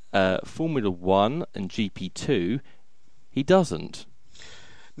Formula 1 and GP2, he doesn't.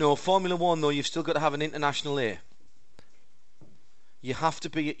 No, Formula 1 though, you've still got to have an international A. You have to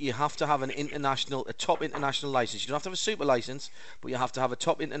have a top international license. You don't have to have a super license, but you have to have a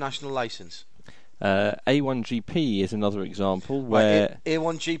top international license. A1GP is another example where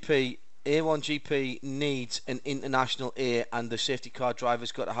A1GP needs an international A, and the safety car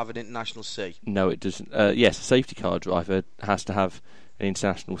driver's got to have an international C. No, it doesn't. Yes, a safety car driver has to have an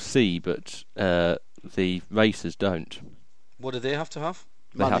international C, but the racers don't. What do they have to have?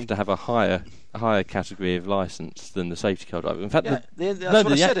 They have to have a higher category of licence than the safety car driver. In fact, Yeah, the that's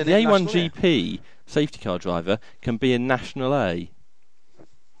what I said, an international A1GP safety car driver can be a National A.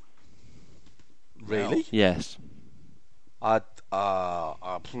 Really? Yes. I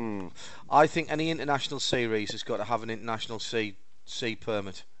think any international series has got to have an international C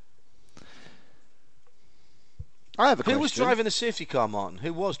permit. I have a question. Who was driving the safety car, Martin?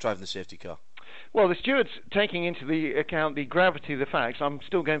 Who was driving the safety car? Well, the stewards, taking into the account the gravity of the facts, I'm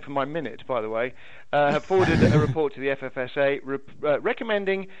still going for my minute, by the way, have forwarded a report to the FFSA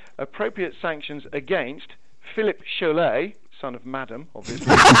recommending appropriate sanctions against Philippe Cholet, son of Madam, obviously.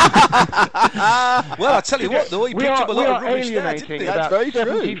 Well, I tell you what, though, he picked up a lot of rubbish there, didn't he? About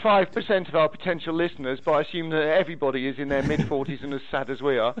 75% of our potential listeners, but I assume that everybody is in their mid-40s and as sad as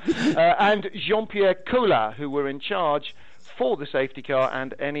we are. And Jean-Pierre Collat, who were in charge for the safety car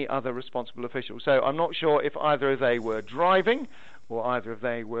and any other responsible official. So I'm not sure if either of they were driving or either of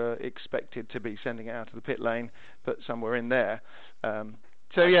they were expected to be sending it out of the pit lane, but somewhere in there. I'm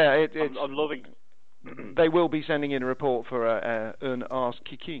loving. They will be sending in a report for an arse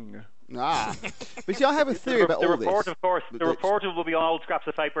kicking. But see, I have a theory about all report, this. of course. The report will be on old scraps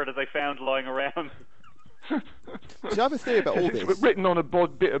of paper that they found lying around. See, I have a theory about all this. Written on a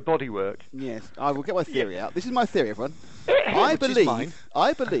bit of bodywork. Yes, I will get my theory out. This is my theory, everyone. I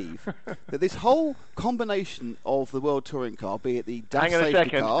believe that this whole combination of the World Touring Car, be it the DAF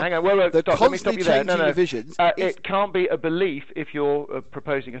safety car, hang on, wait, the stop. Let me stop constantly you there. changing divisions. It can't be a belief if you're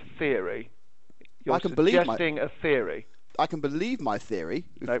proposing a theory. You're suggesting a theory. I can believe my theory.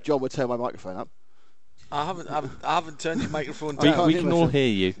 If John would turn my microphone up. I haven't turned your microphone down. We can all hear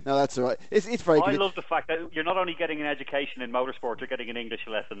you. No, that's all right. It's very good. I love the fact that you're not only getting an education in motorsport, you're getting an English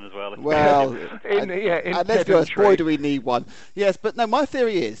lesson as well. Well, and let's be honest, boy, do we need one. Yes, but no, my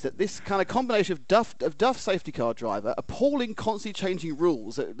theory is that this kind of combination of Duff safety car driver, appalling, constantly changing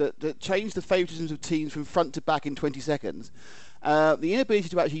rules that change the favouritisms of teams from front to back in 20 seconds, the inability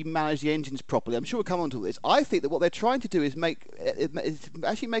to actually manage the engines properly. I'm sure we'll come on to this. I think that what they're trying to do is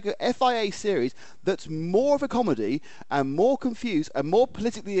actually make a FIA series that's more of a comedy and more confused and more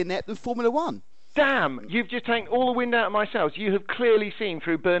politically inept than Formula One. Damn! You've just taken all the wind out of my sails. You have clearly seen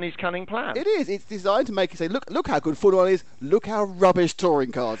through Bernie's cunning plan. It is. It's designed to make you say, look how good Formula One is. Look how rubbish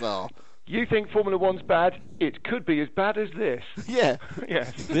touring cars are. You think Formula One's bad? It could be as bad as this. Yeah.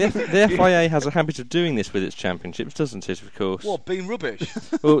 Yes. The FIA has a habit of doing this with its championships, doesn't it, of course? What, being rubbish?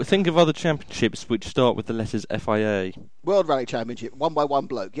 Well, think of other championships which start with the letters FIA. World Rally Championship, won by one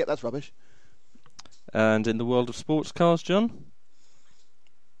bloke. Yep, that's rubbish. And in the world of sports cars, John?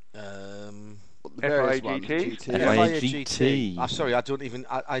 FIA GT. FIA GT. I'm sorry, I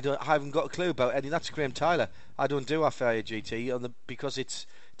haven't got a clue about any. That's Graham Tyler. I don't do FIA GT because it's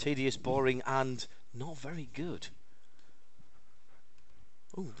tedious, boring, and not very good.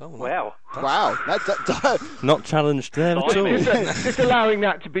 Ooh, wow. That's not challenged there at all. Just allowing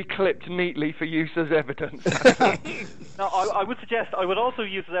that to be clipped neatly for use as evidence. No, I would suggest I would also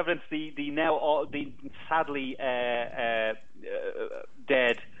use as evidence the sadly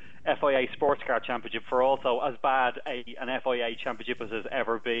dead FIA Sports Car Championship for also as bad an FIA Championship as has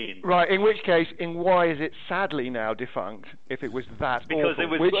ever been. Right, in which case, why is it sadly now defunct if it was that because awful, it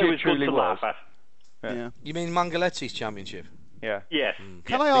was which good truly to was. laugh at. Yeah. You mean Mangaletti's Championship? Yeah. Yes.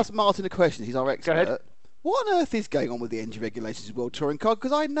 Can I ask Martin a question? He's our expert. Go ahead. What on earth is going on with the engine regulations of World Touring Car?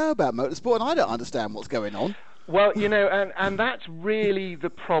 Because I know about motorsport and I don't understand what's going on. Well, and that's really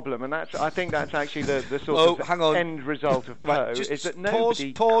the problem, and I think that's actually the sort of end result of Poe, is that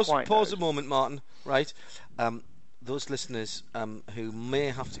nobody pause a moment, Martin. Right, those listeners who may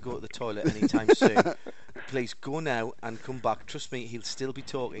have to go to the toilet anytime soon, please go now and come back. Trust me, he'll still be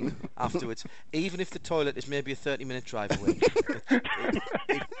talking afterwards, even if the toilet is maybe a 30-minute drive away.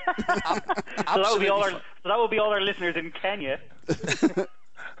 That will be all our listeners in Kenya.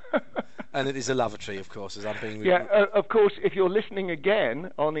 And it is a lavatory, of course, as I'm being... Yeah, of course, if you're listening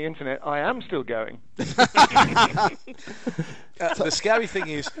again on the internet, I am still going. The scary thing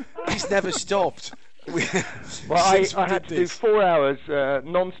is, he's never stopped. Well, I had to do 4 hours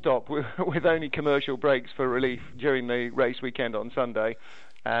non-stop with only commercial breaks for relief during the race weekend on Sunday.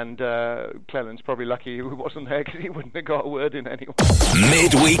 And Cleland's probably lucky he wasn't there because he wouldn't have got a word in anyway.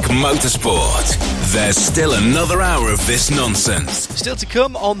 Midweek Motorsport. There's still another hour of this nonsense. Still to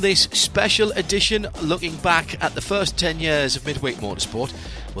come on this special edition, looking back at the first 10 years of Midweek Motorsport.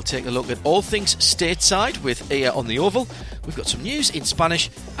 We'll take a look at all things stateside with Ear on the Oval. We've got some news in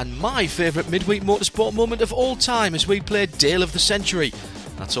Spanish and my favourite Midweek Motorsport moment of all time as we play Dale of the Century.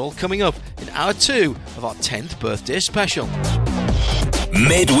 That's all coming up in hour 2 of our 10th birthday special.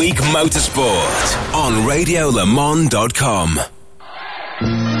 Midweek Motorsport on RadioLeMans.com.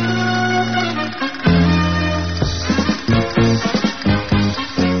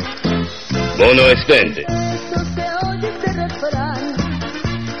 Mono estende.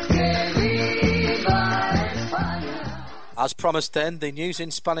 As promised then, the news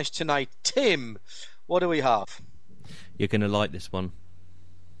in Spanish tonight. Tim, what do we have? You're going to like this one.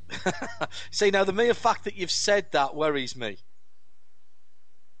 See, now the mere fact that you've said that worries me.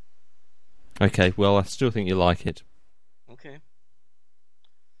 Okay, well, I still think you like it. Okay.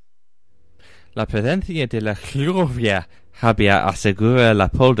 La presencia de la lluvia había asegura la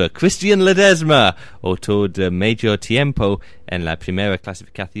pole de Christian Ledesma, autor de mayor tiempo en la primera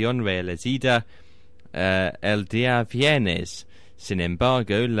clasificación realizada el día viernes. Sin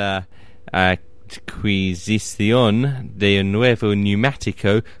embargo, la adquisición de un nuevo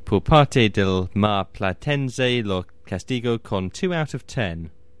neumático por parte del Mar Platense lo castigó con 2 out of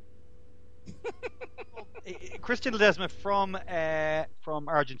 10. Christian Ledesma from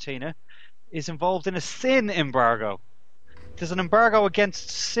Argentina is involved in a sin embargo. There's an embargo against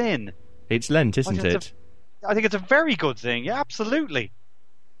sin. It's Lent, isn't it? I think it's a very good thing. Yeah, absolutely.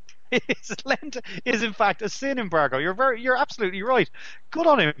 Lent is in fact a sin embargo. You're absolutely right. Good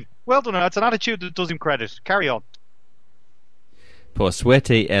on him. Well done. It's an attitude that does him credit. Carry on. Por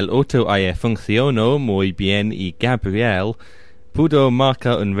suerte el auto ayer funcionó muy bien y Gabriel pudo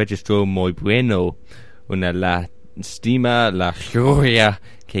marcar un registro muy bueno. Una lástima la lluvia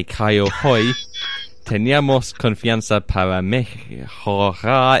que cayó hoy. Teníamos confianza para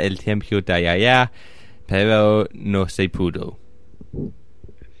mejorar el tiempo de ayer, pero no se pudo.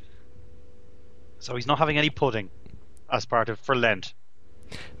 So he's not having any pudding as part of for Lent.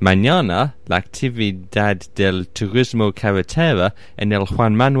 Mañana, la actividad del turismo carretera en el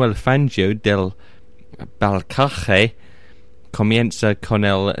Juan Manuel Fangio del Balcarce comienza con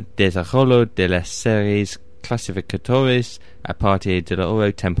el desarrollo de las series clasificatorias a partir de la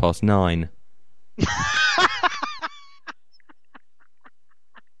hora 9:10.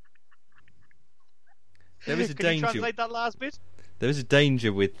 There is a Can danger. you translate that last bit? There is a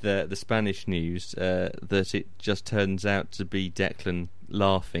danger with the Spanish news that it just turns out to be Declan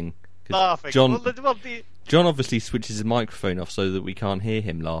laughing. Laughing. John obviously switches his microphone off so that we can't hear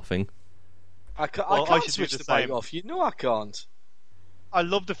him laughing. I can't switch the mic off. You know I can't. I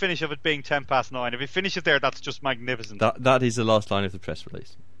love the finish of it being 9:10. If it finishes there, that's just magnificent. That is the last line of the press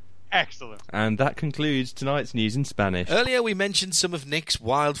release. Excellent. And that concludes tonight's news in Spanish. Earlier we mentioned some of Nick's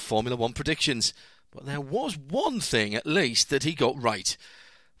wild Formula 1 predictions, but there was one thing at least that he got right.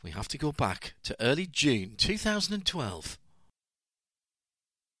 We have to go back to early June 2012.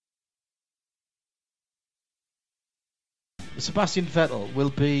 Sebastian Vettel will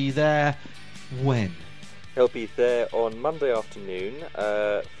be there when? He'll be there on Monday afternoon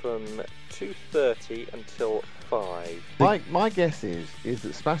from 2:30 until 5. My guess is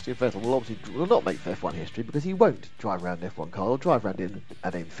that Sebastian Vettel will not make F1 history because he won't drive around an F1 car. He'll drive around in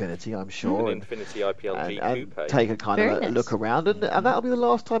an Infinity, I'm sure. An Infinity IPLG and coupe. take a kind of a look around, and that'll be the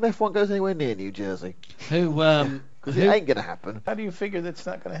last time F1 goes anywhere near New Jersey. Because it ain't going to happen. How do you figure that's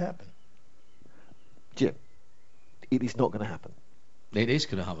not going to happen? Jim, it is not going to happen. It is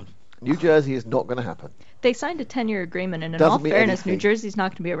going to happen. New Jersey is not going to happen. They signed a 10-year agreement, and in Doesn't all mean fairness, anything. New Jersey's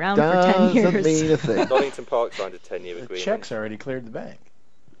not going to be around for 10 years. Doesn't mean a thing. Donington Park signed a 10-year agreement. The checks already cleared the bank.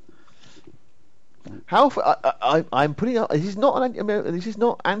 I'm putting up. This is not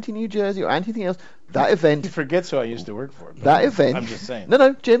anti-New Jersey or anything else. That event. You forget who I used to work for. That event. I'm just saying.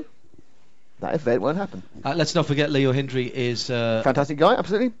 No, Jim. That event won't happen. Let's not forget Leo Hendry is fantastic guy.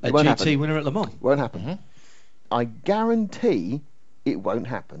 Absolutely, a won't GT happen. winner at Le Mans. Won't happen. Mm-hmm. I guarantee it won't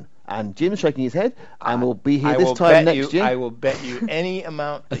happen. And Jim's shaking his head, and we'll be here this time next year. I will bet you any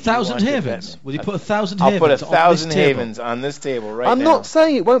amount. 1,000 havens. Will you put 1,000 havens? I'll put 1,000 havens on this table right now. I'm not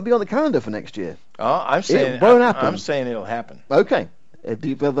saying it won't be on the calendar for next year. Oh, I'm saying it won't happen. I'm saying it'll happen. Okay.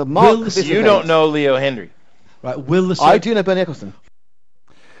 The mark You don't know Leo Hendry. Right? Will the I do know Bernie Eccleston.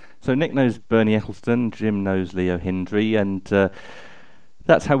 So Nick knows Bernie Eccleston, Jim knows Leo Hendry, and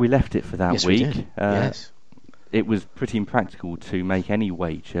that's how we left it for that yes, week. We did. Yes. It was pretty impractical to make any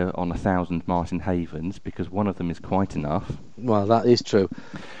wager on 1,000 Martin Havens because one of them is quite enough. Well, that is true.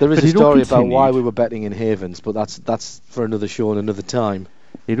 There is a story about why we were betting in Havens, but that's for another show and another time.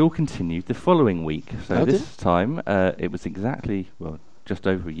 It all continued the following week. So this time it was exactly just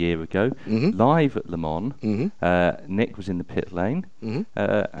over a year ago, live at Le Mans. Nick was in the pit lane,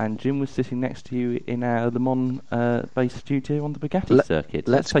 and Jim was sitting next to you in our Le Mans base studio on the Bugatti circuit.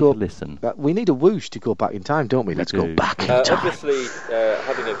 Let's take a listen. We need a whoosh to go back in time, don't we? Let's go back in time. Obviously,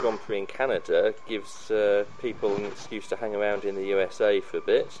 having a Grand Prix in Canada gives people an excuse to hang around in the USA for a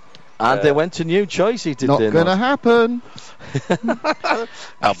bit. And they went to New Jersey, did they not? Not going to happen.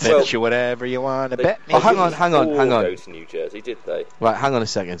 I'll bet you whatever you want to bet me. Hang on. Go to New Jersey, did they? Right, hang on a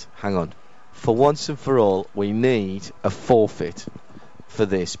second. Hang on. For once and for all, we need a forfeit for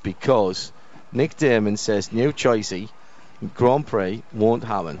this, because Nick Damon says New Jersey Grand Prix won't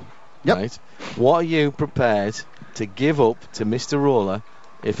happen. Yep. Right? What are you prepared to give up to Mr. Roller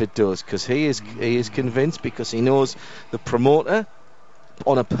if it does? Because he is convinced, because he knows the promoter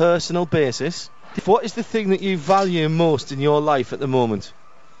on a personal basis. What is the thing that you value most in your life at the moment?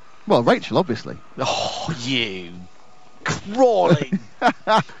 Well, Rachel, obviously. Oh, you crawling.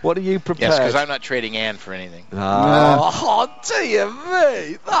 What are you prepared? Yes, because I'm not trading Anne for anything. Oh, dear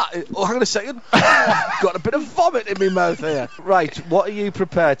me. Hang on a second. Got a bit of vomit in my mouth here. Right, what are you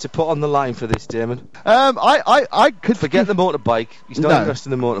prepared to put on the line for this, Damon? I could forget the motorbike. He's not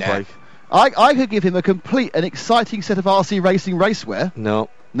interested in the motorbike. I could give him a complete and exciting set of RC racing racewear. No.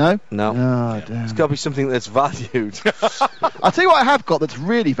 No? No. Oh, damn. It's got to be something that's valued. I'll tell you what I have got that's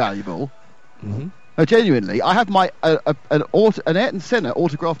really valuable. No, genuinely, I have my an Ayrton Senna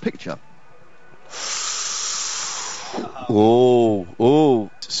autograph picture. Oh.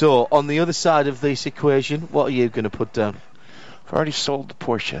 So, on the other side of this equation, what are you going to put down? I've already sold the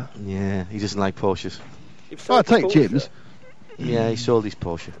Porsche. Yeah, he doesn't like Porsches. I'll take Jim's. Yeah, he sold his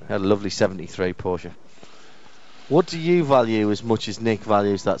Porsche. He had a lovely 73 Porsche. What do you value as much as Nick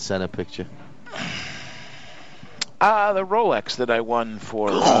values that Senna picture? The Rolex that I won for...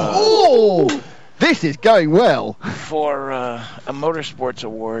 this is going well. For a motorsports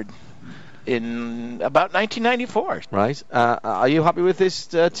award in about 1994. Right. Are you happy with this,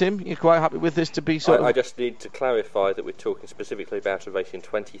 Tim? You're quite happy with this to be sort of... I just need to clarify that we're talking specifically about a race in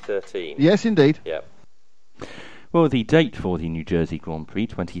 2013. Yes, indeed. Yeah. Well, the date for the New Jersey Grand Prix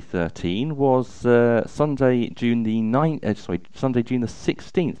 2013 was Sunday, June the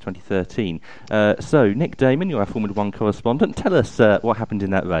 16th, 2013. So, Nick Damon, you're our Formula 1 correspondent. Tell us what happened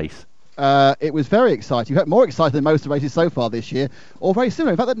in that race. It was very exciting. More exciting than most of the races so far this year, or very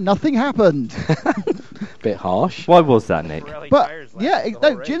similar. In fact, that nothing happened. Bit harsh. Why was that, Nick? But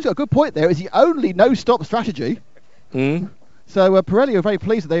Jim's got a good point there. It's the only no-stop strategy. So Pirelli are very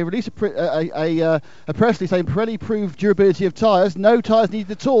pleased that they released a press release saying Pirelli proved durability of tyres. No tyres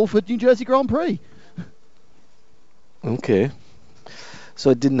needed at all for New Jersey Grand Prix. Okay.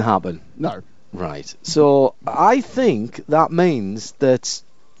 So it didn't happen? No. Right. So I think that means that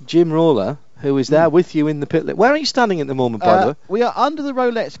Jim Roller, who is there with you in the pit lane... Where are you standing at the moment, by the way? We are under the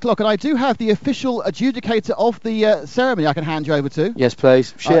Rolex clock, and I do have the official adjudicator of the ceremony I can hand you over to. Yes,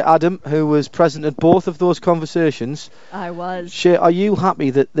 please. Shay Adam, who was present at both of those conversations. I was. Shay, are you happy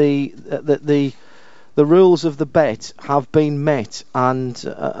that the rules of the bet have been met and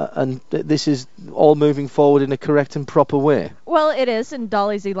this is all moving forward in a correct and proper way? Well, it is, and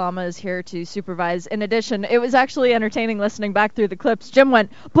Dolly Z. Lama is here to supervise. In addition, it was actually entertaining listening back through the clips. Jim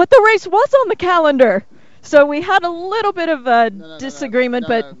went, but the race was on the calendar. So we had a little bit of a disagreement,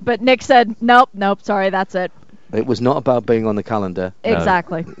 but Nick said, nope, sorry, that's it. It was not about being on the calendar.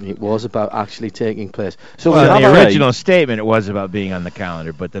 Exactly. No. It was about actually taking place. So well, the original statement, it was about being on the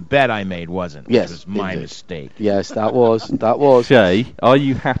calendar, but the bet I made wasn't. Yes, it was my mistake. Yes, that was. Jay, are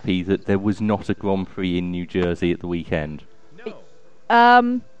you happy that there was not a Grand Prix in New Jersey at the weekend?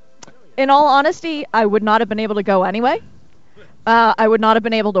 No. In all honesty, I would not have been able to go anyway. I would not have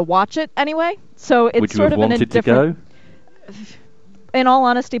been able to watch it anyway. So it's would you sort have of wanted to go? In all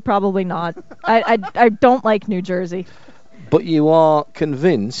honesty, probably not. I don't like New Jersey. But you are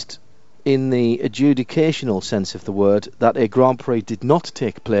convinced, in the adjudicational sense of the word, that a Grand Prix did not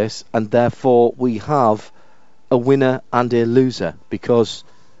take place, and therefore we have a winner and a loser, because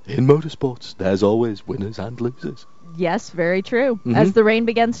in motorsports there's always winners and losers. Yes, very true. As the rain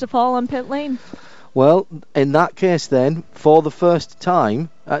begins to fall on pit lane. Well, in that case then, for the first time,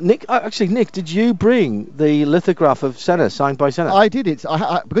 Nick, did you bring the lithograph of Senna, signed by Senna? I did it.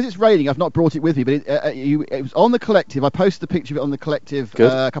 Because it's raining, I've not brought it with me, but it was on the Collective. I posted a picture of it on the Collective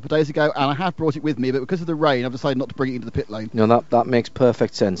a couple of days ago, and I have brought it with me, but because of the rain, I've decided not to bring it into the pit lane. No, that makes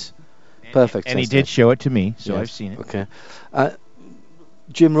perfect sense. And he did show it to me, so I've seen it. Okay.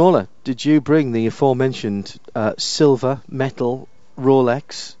 Jim Roller, did you bring the aforementioned silver metal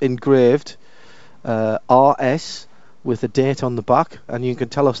Rolex engraved RS with a date on the back, and you can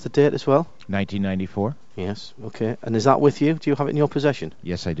tell us the date as well. 1994. Yes, okay. And is that with you? Do you have it in your possession?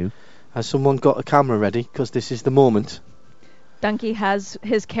 Yes, I do. Has someone got a camera ready? Because this is the moment. Donkey has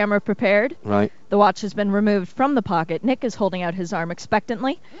his camera prepared. Right. The watch has been removed from the pocket. Nick is holding out his arm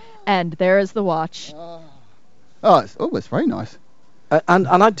expectantly, and there is the watch. It's very nice. And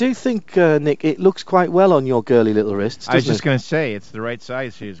I do think, Nick, it looks quite well on your girly little wrists. I was just going to say, it's the right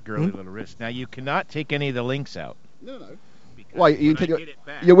size for his girly little wrist. Now, you cannot take any of the links out. No. Why, you're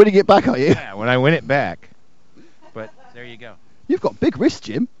winning it back, are you? Yeah, when I win it back. But there you go. You've got big wrists,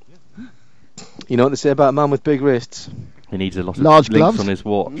 Jim. You know what they say about a man with big wrists? He needs a lot of large links gloves on his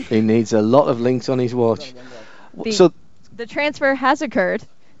watch. He needs a lot of links on his watch. The transfer has occurred.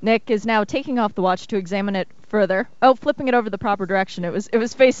 Nick is now taking off the watch to examine it further. Oh, flipping it over the proper direction. It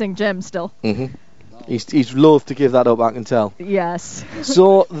was facing Jim still. Mm-hmm. He's loath to give that up, I can tell. Yes.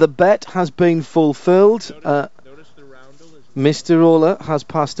 So the bet has been fulfilled. Mr. Roller has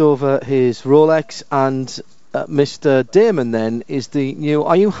passed over his Rolex, and Mr. Damon then is the new...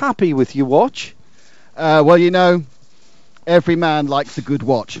 Are you happy with your watch? Well, every man likes a good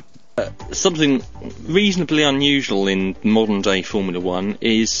watch. Something reasonably unusual in modern day Formula 1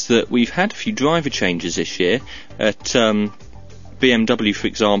 is that we've had a few driver changes this year at BMW, for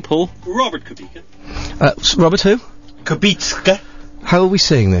example. Robert Kubica. Robert who? Kubica. How are we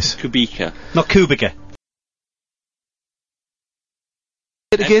saying this? Kubica. Not Kubica.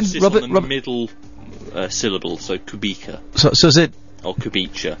 Again, Robert. On the middle syllable, so Kubica. So is it? Or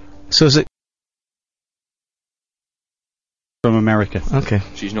Kubica. So is it? From America. Okay.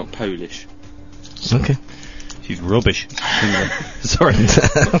 She's not Polish. Okay. She's rubbish. Sorry.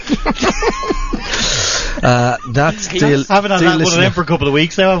 That's haven't had one of them for a couple of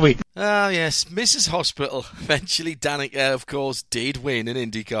weeks now, have we? Ah, yes. Mrs. Hospital. Eventually, Danica, of course, did win an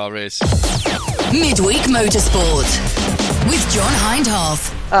IndyCar race. Midweek Motorsport with John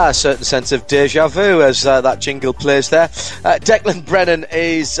Hindhaugh. A certain sense of deja vu as that jingle plays there. Declan Brennan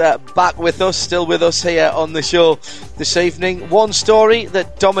is back with us, still with us here on the show this evening. One story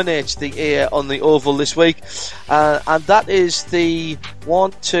that dominates the air on the Oval this week, and that is the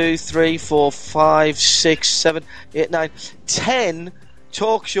 10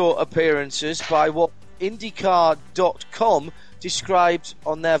 talk show appearances by what IndyCar.com described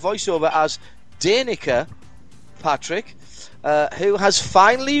on their voiceover as Danica Patrick, who has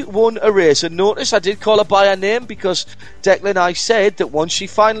finally won a race. And notice I did call her by her name because Declan and I said that once she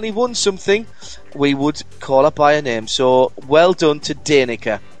finally won something, we would call her by her name. So well done to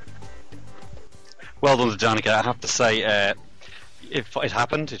Danica. Well done to Danica. I have to say, it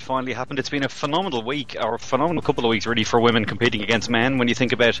happened. It finally happened. It's been a phenomenal week, or a phenomenal couple of weeks, really, for women competing against men. When you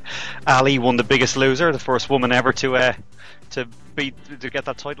think about Ali won The Biggest Loser, the first woman ever to get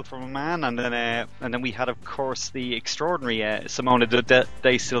that title from a man, and then we had, of course, the extraordinary Simona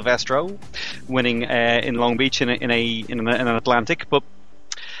de Silvestro winning in Long Beach in an Atlantic. But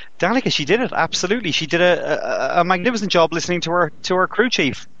Danica, she did it, absolutely. She did a magnificent job listening to her crew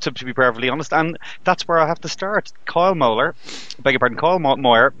chief, to be perfectly honest, and that's where I have to start. Kyle Moyer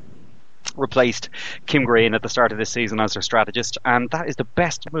replaced Kim Green at the start of this season as their strategist, and that is the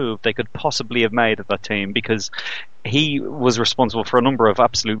best move they could possibly have made at that team, because he was responsible for a number of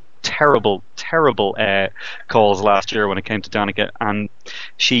absolute terrible calls last year when it came to Danica, and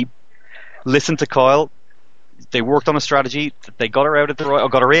she listened to Kyle. They worked on a strategy. They got her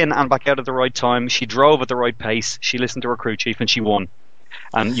got her in and back out at the right time. She drove at the right pace. She listened to her crew chief, and she won.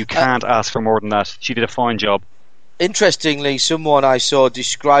 And you can't ask for more than that. She did a fine job. Interestingly, someone I saw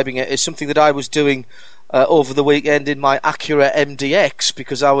describing it as something that I was doing over the weekend in my Acura MDX,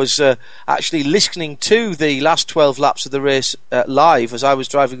 because I was actually listening to the last 12 laps of the race live as I was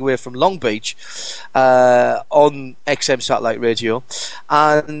driving away from Long Beach on XM satellite radio,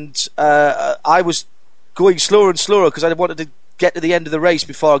 and I was going slower and slower because I wanted to get to the end of the race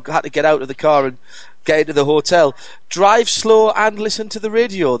before I had to get out of the car and get into the hotel. Drive slow and listen to the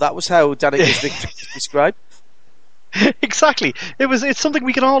radio. That was how Danica's victory was described. Exactly. It's something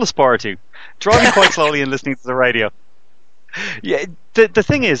we can all aspire to. Driving quite slowly and listening to the radio. Yeah. The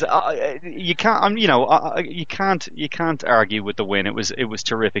thing is, you can't. You can't argue with the win. It was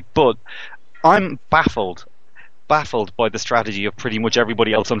terrific. But I'm baffled by the strategy of pretty much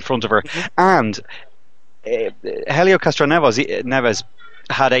everybody else in front of her. And Helio Castroneves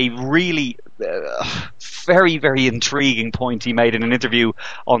had a really very, very intriguing point he made in an interview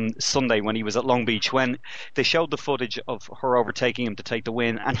on Sunday when he was at Long Beach, when they showed the footage of her overtaking him to take the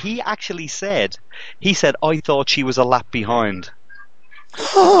win, and he actually said, I thought she was a lap behind.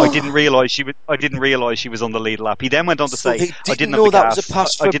 I didn't realise she was on the lead lap. He then went on to say, he didn't know that was a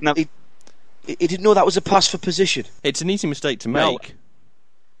pass from. He didn't know that was a pass for position. It's an easy mistake to make.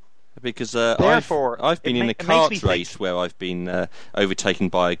 Because Therefore, I've been in a kart race where I've been overtaken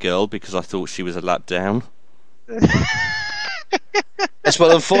by a girl because I thought she was a lap down. Yes,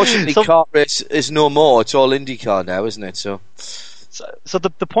 well, unfortunately, kart race is no more. It's all IndyCar now, isn't it? So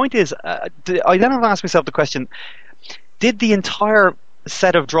the point is, I then have asked myself the question: did the entire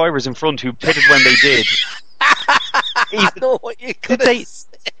set of drivers in front who pitted when they did? I know what you're gonna say.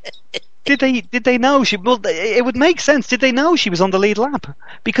 Did they know she? Well, it would make sense. Did they know she was on the lead lap?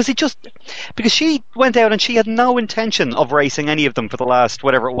 Because she went out and she had no intention of racing any of them for the last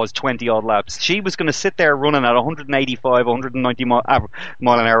whatever it was 20 odd laps. She was going to sit there running at 185, 190 mile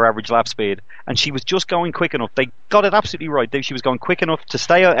an hour average lap speed, and she was just going quick enough. They got it absolutely right. She was going quick enough to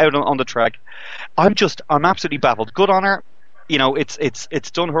stay out on the track. I'm absolutely baffled. Good on her. You know,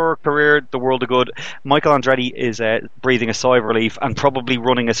 it's done her career the world of good. Michael Andretti is breathing a sigh of relief and probably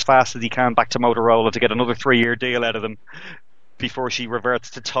running as fast as he can back to Motorola to get another 3-year deal out of them before she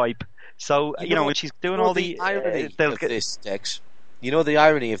reverts to type. So, and she's doing all the irony of this, Dex. You know, the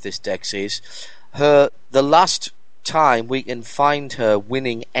irony of this, Dex, is the last time we can find her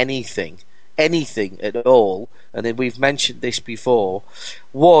winning anything at all, and then we've mentioned this before,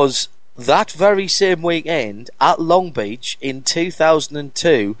 was that very same weekend at Long Beach in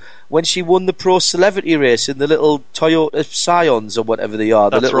 2002 when she won the Pro Celebrity race in the little Toyota Scions or whatever they are.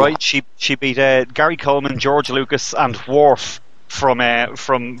 That's right. She beat Gary Coleman, George Lucas, and Worf from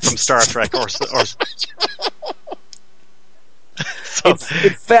Star Trek. or So, in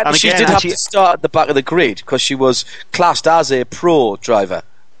fact, she did have to start at the back of the grid because she was classed as a pro driver.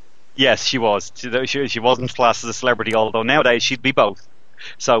 Yes, she was. She wasn't classed as a celebrity, although nowadays she'd be both.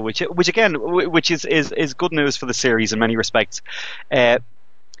 So, which is good news for the series in many respects. It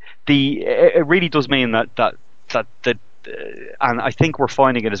really does mean that and I think we're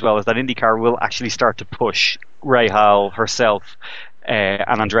finding it as well, is that IndyCar will actually start to push Rahal herself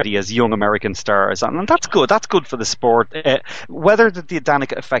and Andretti as young American stars, and that's good. That's good for the sport. Whether the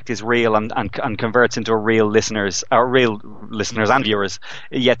Danica effect is real and converts into real listeners and viewers,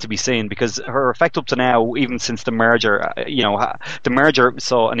 yet to be seen. Because her effect up to now, even since the merger, the merger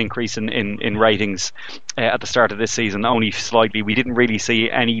saw an increase in ratings at the start of this season, only slightly. We didn't really see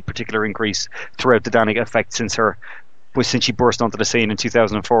any particular increase throughout the Danica effect since she burst onto the scene in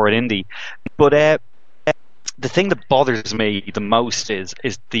 2004 at Indy, but. The thing that bothers me the most is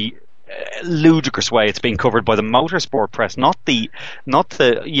the ludicrous way it's being covered by the motorsport press, not the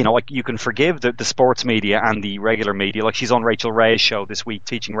you can forgive the sports media and the regular media. Like, she's on Rachel Ray's show this week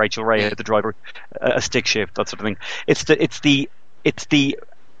teaching Rachel Ray how to drive a stick shift, that sort of thing. It's the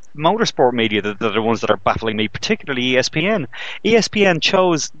motorsport media that are the ones that are baffling me, particularly ESPN. ESPN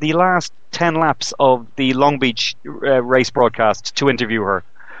chose the last 10 laps of the Long Beach race broadcast to interview her,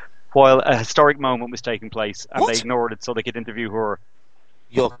 while a historic moment was taking place, and they ignored it so they could interview her.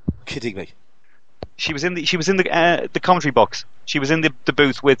 You're kidding me. She was in the commentary box. She was in the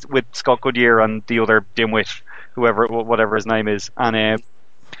booth with Scott Goodyear and the other dimwit, whatever his name is, and it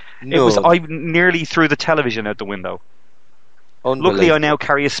was I nearly threw the television out the window. Luckily, I now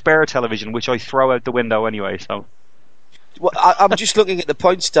carry a spare television, which I throw out the window anyway. So. Well, I'm just looking at the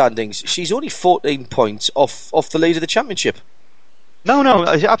point standings. She's only 14 points off the lead of the championship. No,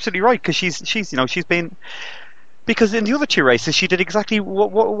 absolutely right, because she's been, because in the other two races she did exactly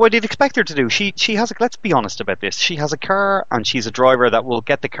what you'd expect her to do. She has let's be honest about this. She has a car and she's a driver that will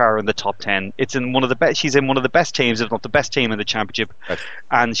get the car in the top 10. It's in one of the best. She's in one of the best teams, if not the best team in the championship, right.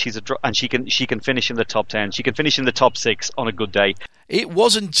 And she can finish in the top 10. She can finish in the top 6 on a good day. It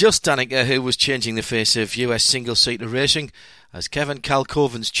wasn't just Danica who was changing the face of US single-seater racing, as Kevin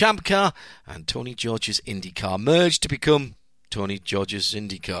Kalkoven's Champ Car and Tony George's IndyCar merged to become Tony George's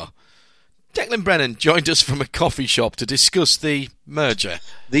IndyCar. Declan Brennan joined us from a coffee shop to discuss the merger.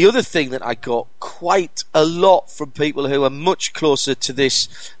 The other thing that I got quite a lot from people who are much closer to this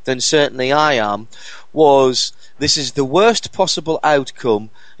than certainly I am was, this is the worst possible outcome.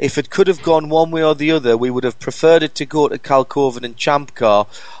 If it could have gone one way or the other, we would have preferred it to go to Kalkoven and Champ Car.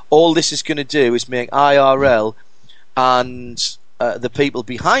 All this is going to do is make IRL and the people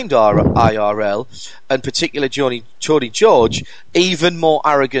behind IRL, and particularly Tony George, even more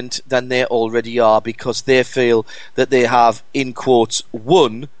arrogant than they already are, because they feel that they have, in quotes,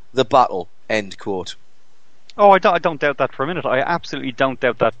 won the battle, end quote. Oh, I don't doubt that for a minute. I absolutely don't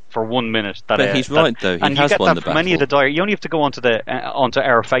doubt that for 1 minute. But he's right, though. He has won the battle. Many of the you only have to go onto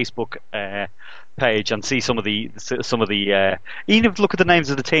our Facebook page and see some of the even look at the names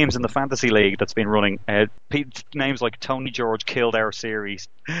of the teams in the fantasy league that's been running. Names like Tony George killed our series,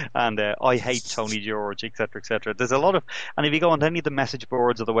 and I hate Tony George, etc., etc. There's a lot of, and if you go on any of the message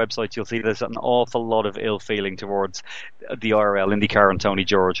boards of the website, you'll see there's an awful lot of ill feeling towards the IRL, IndyCar, and Tony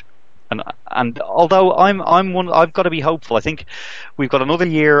George. And although I've got to be hopeful. I think we've got another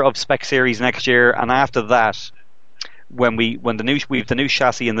year of Spec Series next year, and after that, when we've the new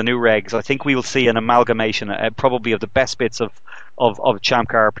chassis and the new regs, I think we will see an amalgamation, probably of the best bits of Champ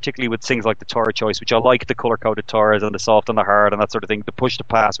Car, particularly with things like the tyre choice, which I like, the colour coded tyres and the soft and the hard and that sort of thing. The push to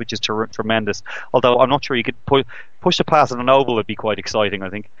pass, which is tremendous. Although I'm not sure you could push to pass on an oval would be quite exciting, I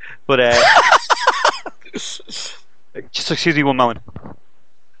think. But just excuse me one moment.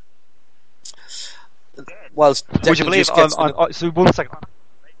 Whilst would you believe? So 1 second.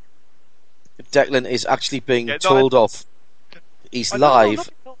 Declan is actually being told off. He's live.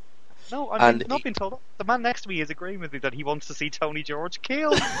 No, I'm not being told off. The man next to me is agreeing with me that he wants to see Tony George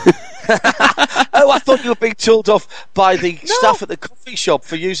killed. Oh, I thought you were being told off by the staff at the coffee shop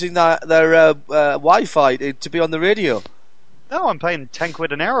for using their Wi-Fi to be on the radio. No, I'm paying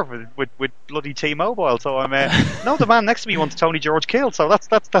 £10 an hour with bloody T-Mobile. So I'm no. The man next to me wants Tony George killed. So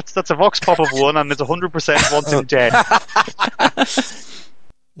that's a vox pop of one, and there's 100% wants him dead.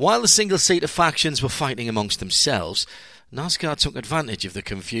 While the single-seater factions were fighting amongst themselves, NASCAR took advantage of the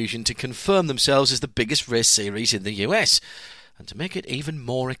confusion to confirm themselves as the biggest race series in the US. And to make it even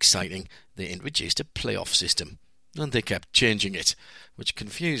more exciting, they introduced a playoff system. And they kept changing it, which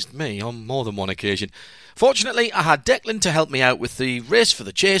confused me on more than one occasion. Fortunately, I had Declan to help me out with the race, for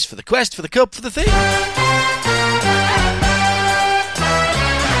the chase, for the quest, for the cup, for the theme.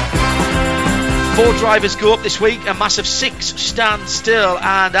 4 drivers go up this week, a massive 6 stand still,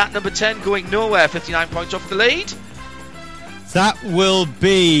 and at number 10 going nowhere, 59 points off the lead. That will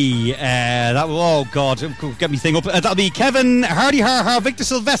be, oh God, get me thing up. That'll be Kevin Hardy Victor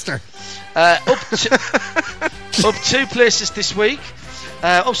Sylvester. Up 2 places this week.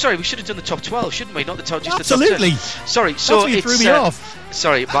 Sorry, we should have done the top 12, shouldn't we? Not the top, just Absolutely. the top 10. Sorry, so that's it's threw me off.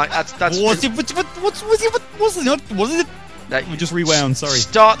 Sorry, that's was it? We just rewound, sorry.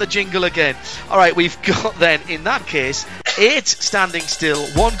 Start the jingle again. Alright, we've got then, in that case, 8 standing still,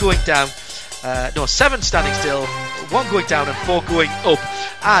 1 going down. 7 standing still, 1 going down and 4 going up.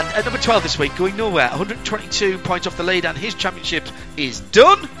 And at number 12 this week, going nowhere, 122 points off the lead, and his championship is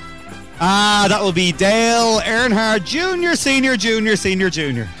done. That will be Dale Earnhardt Jr.,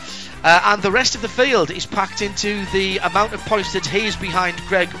 Senior. And the rest of the field is packed into the amount of points that he is behind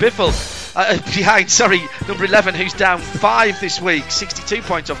Greg Biffle. Number 11, who's down 5 this week, 62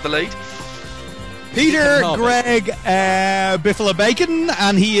 points off the lead. Peter Greg Biffle Bacon,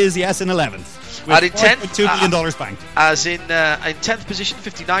 and he is, in 11th. With $5.2 million banked. As in 10th position,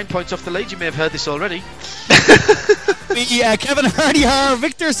 59 points off the lead. You may have heard this already. Kevin Hardy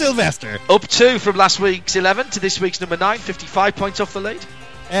Victor Sylvester. Up 2 from last week's 11 to this week's number 9, 55 points off the lead.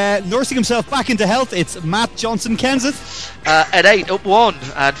 Nursing himself back into health, it's Matt Johnson Kenseth. At 8, up 1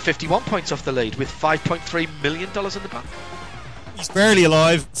 and 51 points off the lead with $5.3 million in the bank. He's barely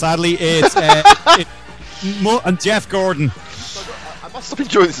alive, sadly. It's and Jeff Gordon. I must stop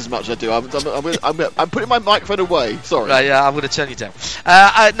enjoying this as much as I do. I'm putting my microphone away. Sorry. Right, yeah, I'm going to turn you down.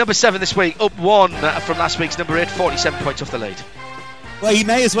 At number 7 this week, up 1 from last week's number 8, 47 points off the lead. Well, he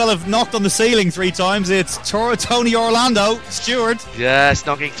may as well have knocked on the ceiling 3 times. It's Tony Orlando Stewart. Yes,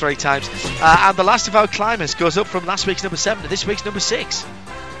 knocking 3 times. And the last of our climbers goes up from last week's number 7 to this week's number 6.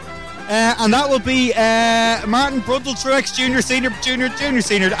 And that will be Martin Brundle Truex Jr. Senior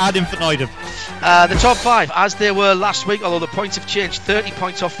ad infinitum. The top 5, as they were last week, although the points have changed, 30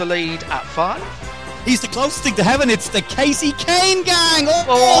 points off the lead at 5. He's the closest thing to heaven. It's the Casey Kane gang. There's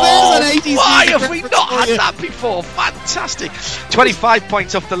an 80s. Why have we not had that before? Fantastic. 25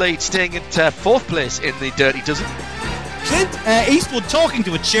 points off the lead, staying at 4th place in the Dirty Dozen. Clint Eastwood talking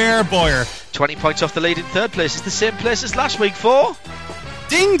to a chair, Boyer. 20 points off the lead in 3rd place. It's the same place as last week for...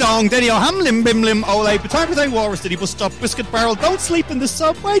 Ding dong, Denny O'Ham, lim bim lim, ole, Batang Walrus, Diddy Bus Stop, Biscuit Barrel, don't sleep in the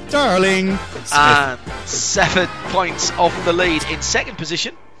subway, darling. And 7 points off the lead in 2nd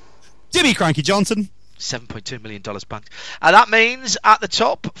position. Jimmy Cranky Johnson. $7.2 million banked. And that means at the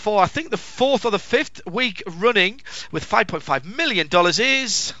top for, I think, the 4th or the 5th week running with $5.5 million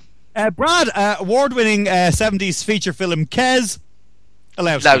is... Brad, award-winning 70s feature film Kez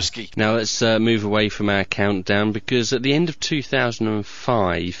Lowski. Now let's move away from our countdown, because at the end of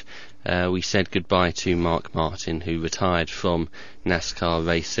 2005 we said goodbye to Mark Martin, who retired from NASCAR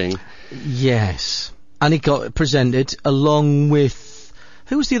racing. Yes, and he got presented along with...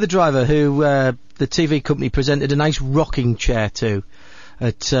 Who was the other driver who the TV company presented a nice rocking chair to?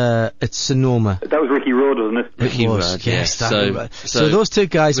 Sonoma. That was Ricky Rudd, wasn't it? Ricky Rudd, yes. So those two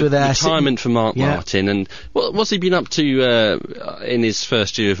guys were there. Retirement for Mark Martin, and what's he been up to in his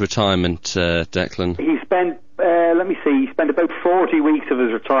first year of retirement, Declan? He spent, he spent about 40 weeks of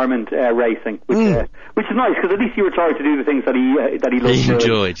his retirement racing, which is nice, because at least he retired to do the things that he loved. He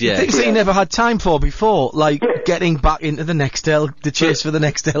enjoyed, yeah. Things that he never had time for before, like getting back into the chase for the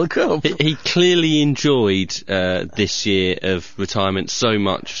next L Cup. He clearly enjoyed this year of retirement so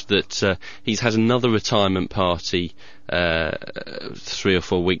much that he's had another retirement party 3 or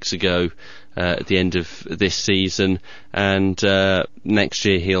 4 weeks ago at the end of this season, and next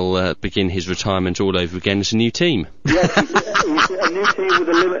year he'll begin his retirement all over again as a new team. Yes, a new team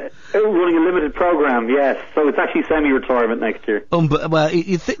with running a limited program. Yes, so it's actually semi-retirement next year. But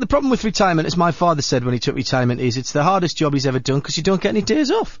you think the problem with retirement, as my father said when he took retirement, is it's the hardest job he's ever done because you don't get any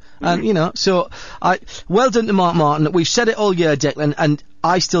days off. And so well done to Mark Martin. We've said it all year, Declan, and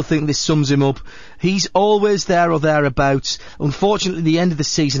I still think this sums him up. He's always there or thereabouts. Unfortunately, at the end of the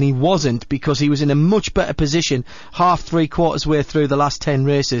season, he wasn't, because he was in a much better position half, 3/4 way through the last 10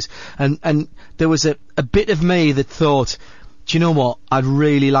 races. And there was a bit of me that thought, do you know what? I'd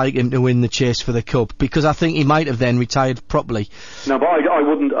really like him to win the chase for the Cup, because I think he might have then retired properly. No, but I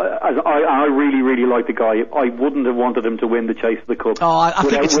wouldn't. I really, really like the guy. I wouldn't have wanted him to win the chase of the Cup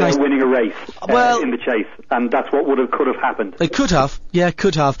without winning a race in the chase, and that's what could have happened. It could have,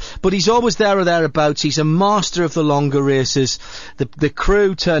 could have. But he's always there or thereabouts. He's a master of the longer races. The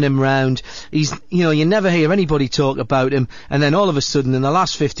crew turn him round. He's, you never hear anybody talk about him, and then all of a sudden, in the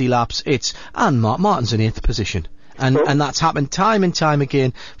last 50 laps, and Mark Martin's in 8th position. And that's happened time and time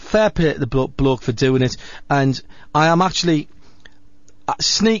again. Fair play to the bloke for doing it. And I am actually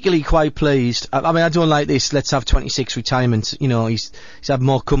sneakily quite pleased. I mean, I don't like this, let's have 26 retirements. He's had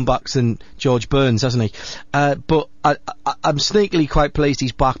more comebacks than George Burns, hasn't he? But I'm sneakily quite pleased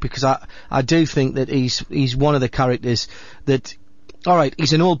he's back, because I do think that he's one of the characters that, alright,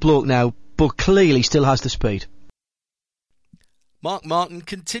 he's an old bloke now, but clearly still has the speed. Mark Martin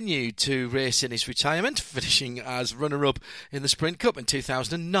continued to race in his retirement, finishing as runner-up in the Sprint Cup in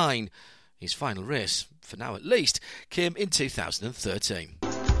 2009. His final race, for now at least, came in 2013.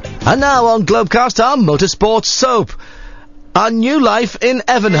 And now on Globecast, our motorsport soap, our new life in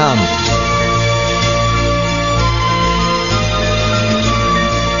Evernham.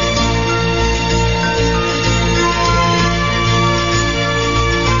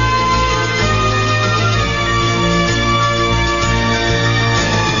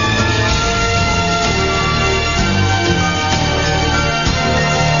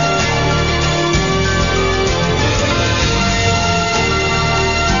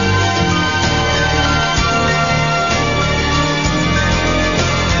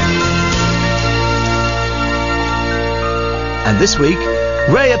 And this week,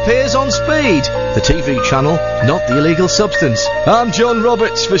 Ray appears on Speed, the TV channel, not the illegal substance. I'm John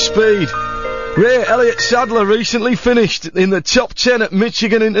Roberts for Speed. Ray Elliott Sadler recently finished in the top 10 at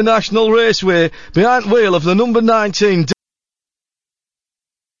Michigan International Raceway, behind wheel of the number 19.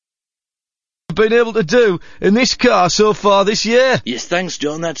 Been able to do in this car so far this year. Yes, thanks,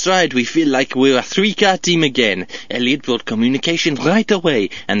 John, that's right. We feel like we're a 3-car team again. Elliott brought communication right away,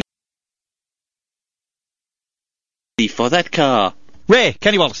 and for that car. Ray,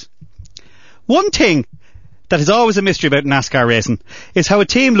 Kenny Wallace. One thing that is always a mystery about NASCAR racing is how a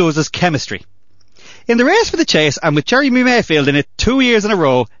team loses chemistry. In the race for the chase, and with Jeremy Mayfield in it 2 years in a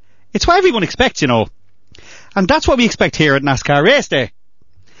row, it's what everyone expects, And that's what we expect here at NASCAR Race Day.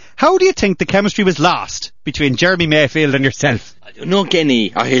 How do you think the chemistry was lost between Jeremy Mayfield and yourself? I don't know,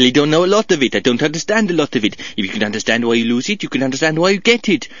 Kenny. I really don't know a lot of it. I don't understand a lot of it. If you can understand why you lose it, you can understand why you get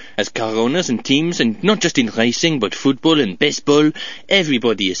it. As car owners and teams, and not just in racing, but football and baseball,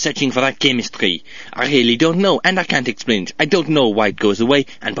 everybody is searching for that chemistry. I really don't know, and I can't explain it. I don't know why it goes away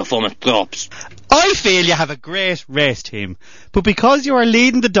and performance drops. I feel you have a great race team, but because you are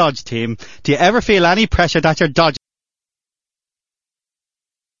leading the Dodge team, do you ever feel any pressure that you're Dodge?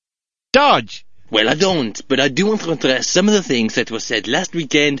 Well, I don't, but I do want to address some of the things that were said last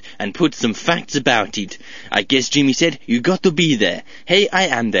weekend and put some facts about it. I guess Jimmy said, you got to be there. Hey, I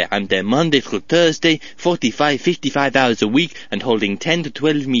am there. I'm there Monday through Thursday, 45, 55 hours a week, and holding 10 to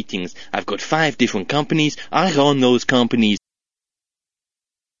 12 meetings. I've got 5 different companies. I run those companies.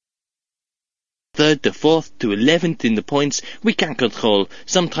 3rd to 4th to 11th in the points, we can't control.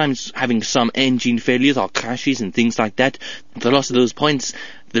 Sometimes having some engine failures or crashes and things like that. The loss of those points,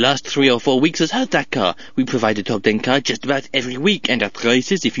 The last 3 or 4 weeks has hurt that car. We provide a top 10 car just about every week, and at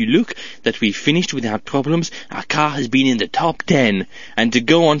races, if you look that we finished without problems, our car has been in the top 10. And to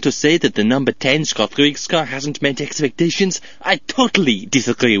go on to say that the number 10 Scott Ruick's car hasn't met expectations, I totally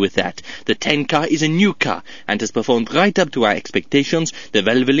disagree with that. The 10 car is a new car, and has performed right up to our expectations. The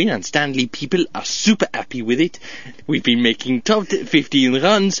Valvoline and Stanley people are super happy with it. We've been making top 15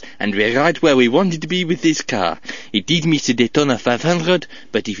 runs, and we're right where we wanted to be with this car. It did miss the Daytona 500,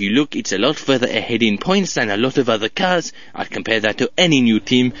 but if you look, it's a lot further ahead in points than a lot of other cars. I'd compare that to any new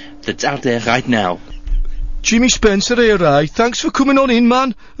team that's out there right now. Jimmy Spencer here, eh? Thanks for coming on in,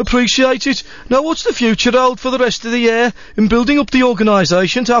 man. Appreciate it. Now, what's the future hold for the rest of the year in building up the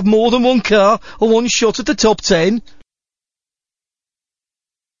organisation to have more than one car or one shot at the top 10?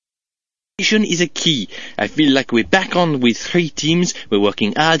 Is a key. I feel like we're back on with 3 teams, we're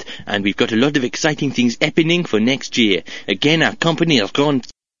working hard, and we've got a lot of exciting things happening for next year. Again, our company has grown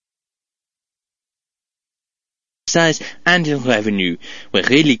size and in revenue. We're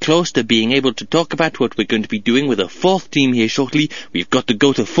really close to being able to talk about what we're going to be doing with a 4th team here shortly. We've got to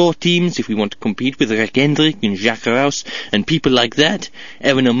go to 4 teams if we want to compete with Rick Hendrick and Jacques Rouse and people like that.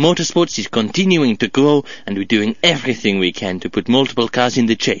 Everno Motorsports is continuing to grow, and we're doing everything we can to put multiple cars in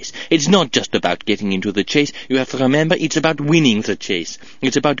the chase. It's not just about getting into the chase. You have to remember, it's about winning the chase.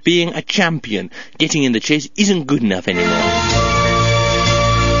 It's about being a champion. Getting in the chase isn't good enough anymore.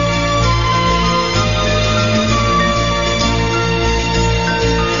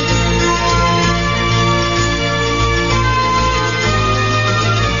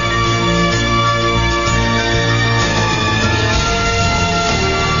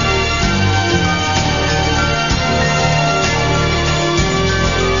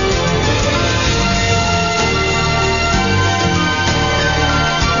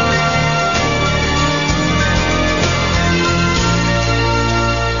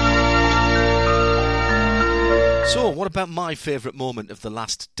 So, what about my favourite moment of the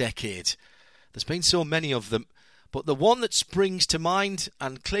last decade? There's been so many of them, but the one that springs to mind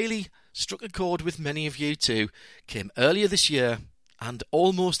and clearly struck a chord with many of you too came earlier this year, and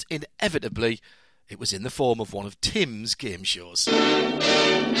almost inevitably it was in the form of one of Tim's game shows.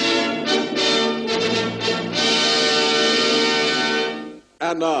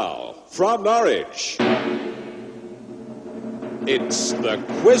 And now, from Norwich, it's the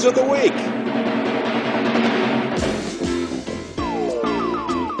Quiz of the Week.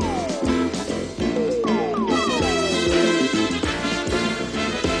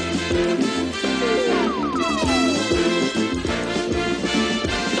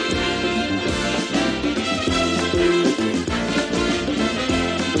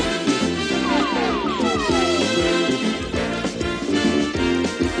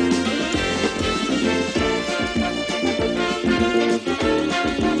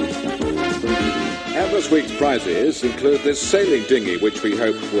 This week's prizes include this sailing dinghy, which we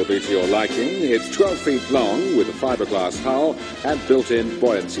hope will be to your liking. It's 12 feet long with a fiberglass hull and built-in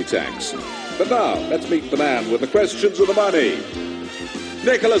buoyancy tanks. But now, let's meet the man with the questions of the money,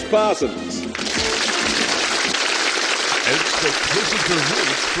 Nicholas Parsons. It's the Quiz of the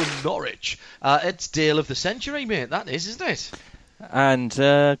Week from Norwich. It's Deal of the Century, mate, that is, isn't it? And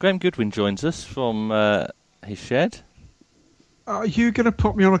Graham Goodwin joins us from his shed. Are you going to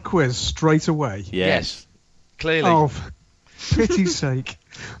put me on a quiz straight away? Yes. Clearly. Oh, for pity's sake.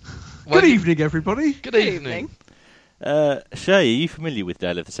 Good evening, everybody. Good evening. Shay, are you familiar with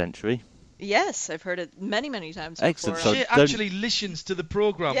Dale of the Century? Yes, I've heard it many, many times Excellent. before. So She actually listens to the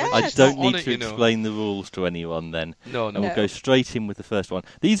programme. Yes. I don't need to explain the rules to anyone then. No. We'll go straight in with the first one.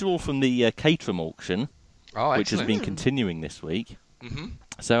 These are all from the Caterham auction, which has been continuing this week. Mm-hmm.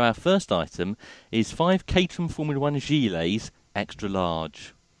 So our first item is 5 Caterham Formula 1 Gilets extra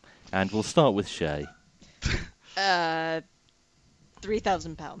large. And we'll start with Shay. £3,000.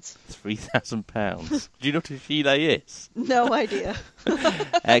 £3,000. Do you know what a gilet is? No idea.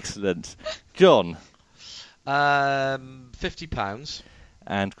 Excellent. John? £50.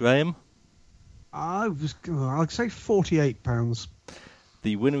 And Graham? I'd say £48.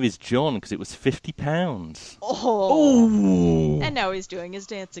 The winner is John, because it was £50. Oh. And now he's doing his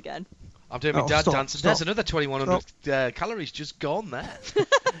dance again. I'm doing my dad dancing. There's another 2,100 calories just gone there.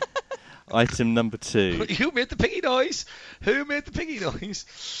 Item number 2. Who made the piggy noise?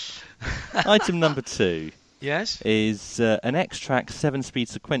 Item number 2. Yes? Is an X-Track 7-speed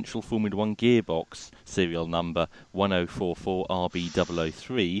sequential Formula 1 gearbox, serial number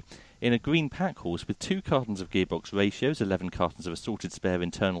 1044RB003, in a green pack horse with 2 cartons of gearbox ratios, 11 cartons of assorted spare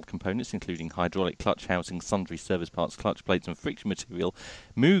internal components, including hydraulic clutch housing, sundry service parts, clutch plates and friction material,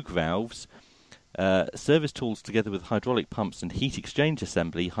 Moog valves, Service tools together with hydraulic pumps and heat exchange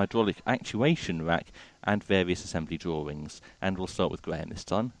assembly, hydraulic actuation rack, and various assembly drawings. And we'll start with Graham this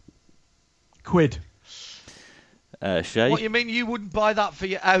time. £1. Shay? What, you mean you wouldn't buy that for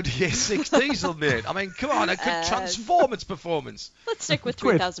your Audi A6 diesel, mate? I mean, come on, it could transform its performance. Let's stick with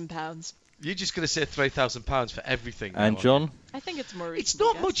 £3,000. You're just going to say £3,000 for everything. And now, John? I think it's more reasonable. It's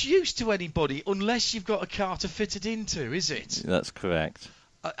not much use to anybody unless you've got a car to fit it into, is it? That's correct.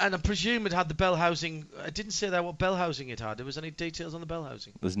 And I presume it had the bell housing. I didn't say there what bell housing it had. There was any details on the bell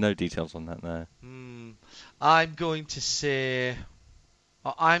housing? There's no details on that, no. I'm going to say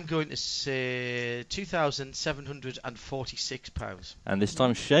 £2,746. And this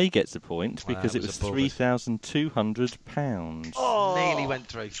time Shay gets a point because it was £3,200. Oh, nearly went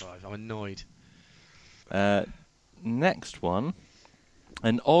 3-5. I'm annoyed. Next one,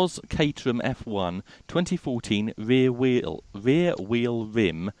 an Oz Caterham F1 2014 rear wheel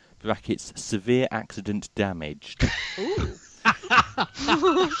rim brackets severe accident damaged. Ooh.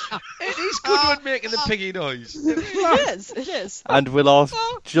 It is good when making the piggy noise. It is. And we'll ask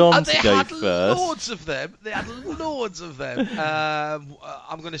John to go first. They had loads of them.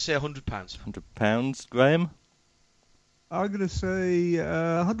 I'm going to say £100. £100. Graham? I'm going to say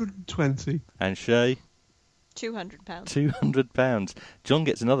 120. And Shay? £200. £200. John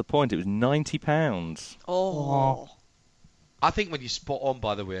gets another point. It was £90. Oh. I think when you're spot on,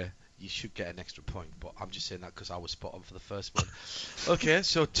 by the way, you should get an extra point, but I'm just saying that because I was spot on for the first one. Okay,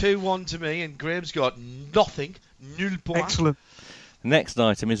 so 2-1 to me, and Graham's got nothing. Nul point. Excellent. Next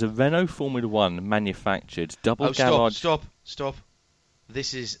item is a Renault Formula One manufactured double garage. Stop.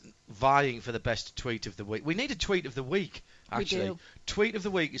 This is vying for the best tweet of the week. We need a tweet of the week, actually. We do. Tweet of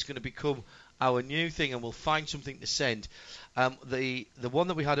the week is going to become our new thing, and we'll find something to send. The one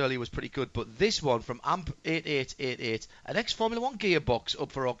that we had earlier was pretty good, but this one from Amp8888, an ex-Formula 1 gearbox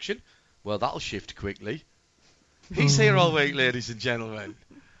up for auction. Well, that'll shift quickly. He's here all week, ladies and gentlemen.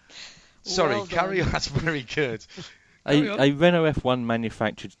 Sorry, Well carry on. That's very good. A Renault F1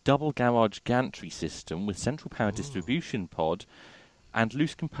 manufactured double garage gantry system with central power distribution pod and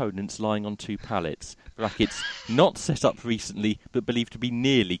loose components lying on 2 pallets. Brackets, not set up recently, but believed to be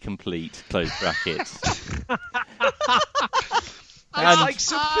nearly complete. Close brackets.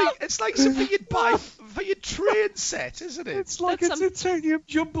 It's like something you'd buy for your train set, isn't it? It's like a titanium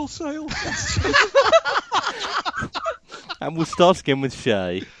jumble sale. And we'll start again with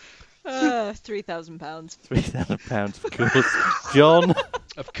Shay. £3,000. £3,000, of course. John?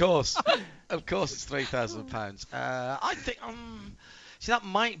 Of course, it's £3,000. I think see, that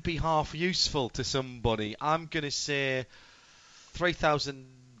might be half useful to somebody. I'm going to say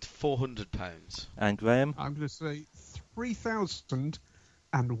 £3,400. And Graham? I'm going to say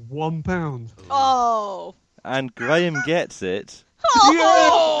 £3,001. Oh. And Graham gets it.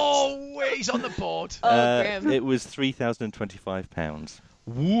 Oh, he's on the board. It was £3,025.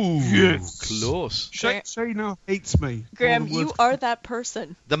 Ooh, yes. Close. Shay now hates me. Graham, you are that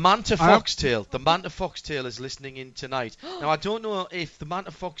person. The Manta Foxtail. The Manta Foxtail is listening in tonight. Now, I don't know if the Manta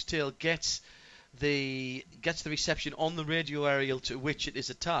Foxtail gets the reception on the radio aerial to which it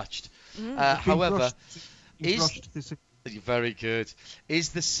is attached. However, very good. Is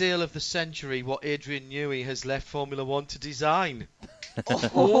the sale of the century what Adrian Newey has left Formula One to design?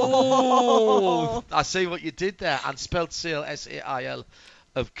 Oh, I see what you did there, and spelled sale SAIL,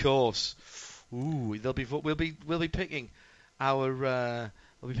 of course. Ooh, we'll be picking our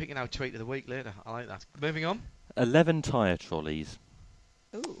tweet of the week later. I like that. Moving on. 11 tyre trolleys.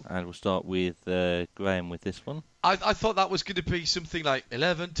 Ooh. And we'll start with Graham with this one. I thought that was going to be something like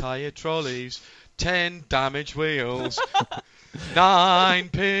 11 tyre trolleys, 10 damaged wheels, 9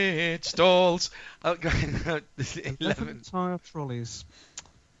 pit stalls. 11 tyre trolleys.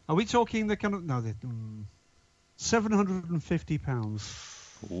 Are we talking the kind of... No,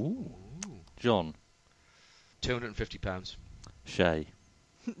 £750. Ooh. John? £250. Shay?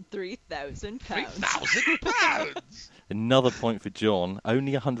 £3,000. £3,000? Another point for John.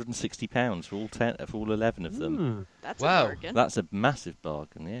 Only £160 for all 11 of them. That's a bargain. That's a massive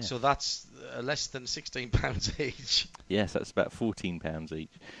bargain, yeah. So that's less than £16 each. Yes, that's about £14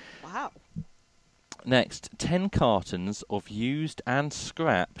 each. Wow. Next, 10 cartons of used and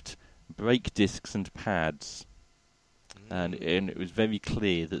scrapped brake discs and pads. And it was very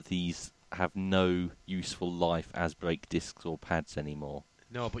clear that these have no useful life as brake discs or pads anymore.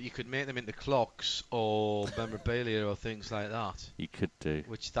 No, but you could make them into clocks or memorabilia or things like that. You could do.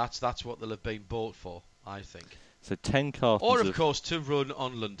 Which that's what they'll have been bought for, I think. So 10 cartons or, of course, to run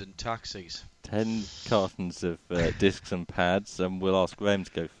on London taxis. 10 cartons of discs and pads, and we'll ask Graham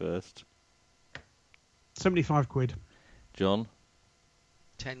to go first. £75. John?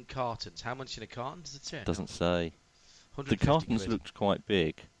 10 cartons. How much in a carton does it say? Doesn't say. The 150 cartons quid. looked quite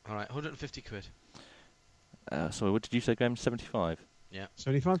big. All right, 150 quid. Sorry, what did you say, Graham? 75? Yeah.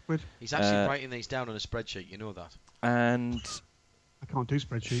 75 quid. He's actually writing these down on a spreadsheet, you know that. And... I can't do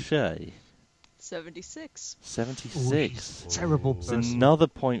spreadsheets. Shay? 76. 76. Terrible It's person. another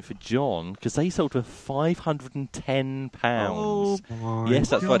point for John, because they sold for £510. Oh my yes,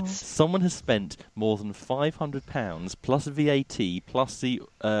 that's God. right. Someone has spent more than £500 plus VAT, plus the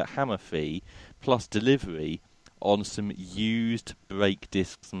hammer fee, plus delivery on some used brake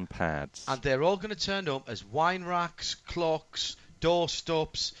discs and pads. And they're all going to turn up as wine racks, clocks, door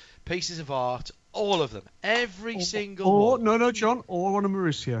stops, pieces of art, all of them. Every single one. No, John, all on a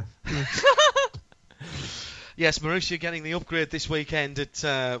Marussia. Yes, Marussia getting the upgrade this weekend at,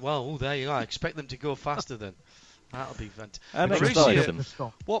 there you go. I expect them to go faster then. That'll be fantastic.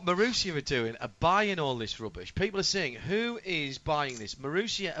 What Marussia are doing are buying all this rubbish. People are saying, who is buying this?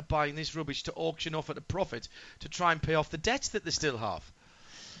 Marussia are buying this rubbish to auction off at a profit to try and pay off the debts that they still have.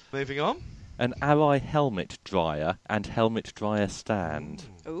 Moving on. An Ally helmet dryer and helmet dryer stand.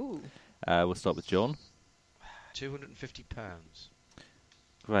 Ooh. We'll start with John. £250.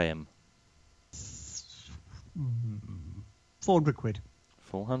 Graham. 400 quid.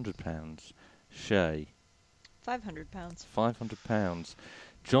 £400. Shay. £500. £500.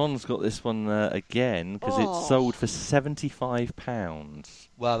 John's got this one again because it's sold for £75.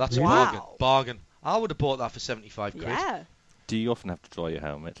 Well, that's a bargain. Bargain. I would have bought that for 75 quid. Yeah. Do you often have to dry your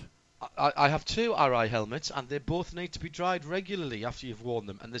helmet? I have two RI helmets, and they both need to be dried regularly after you've worn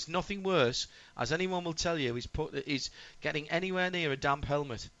them. And there's nothing worse, as anyone will tell you, is getting anywhere near a damp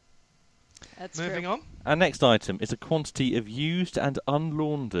helmet. That's Moving true. on. Our next item is a quantity of used and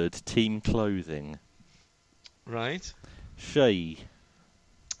unlaundered team clothing. Right. Shay.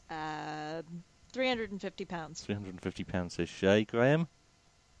 £350. £350 says Shay. Graham?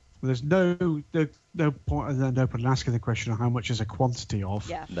 There's no point in asking the question of how much is a quantity of.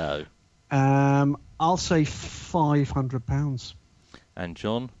 Yeah. No. I'll say £500. And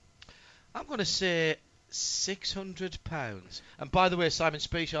John? I'm going to say £600. And by the way, Simon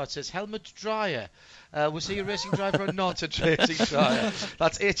Speechard says helmet dryer. Was he a racing driver or not a racing dryer?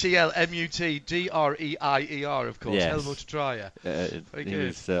 That's HELMUTDREIER, of course. Yes. Helmut dryer. Very he good.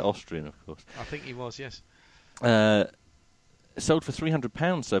 was Austrian, of course. I think he was, yes. Sold for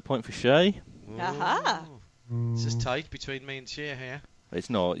 £300, so a point for Shay. Aha. This is tight between me and Shea here. It's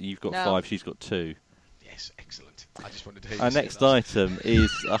not. You've got 5, she's got 2. Yes, excellent. I just wanted to hear you Our say next that. item is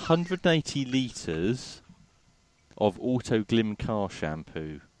 180 litres of Auto Glim car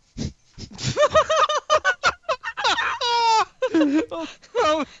shampoo.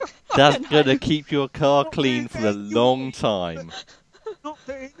 That's going to keep your car clean for a long time. Not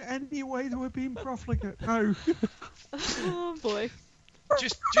that in any way that we're being profligate. No. Oh boy.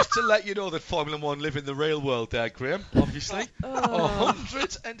 Just to let you know that Formula One live in the real world there, Graham, obviously.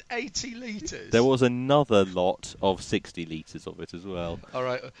 180 litres. There was another lot of 60 litres of it as well. All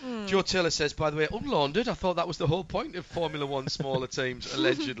right. Joe Taylor says, by the way, unlaundered. I thought that was the whole point of Formula One smaller teams,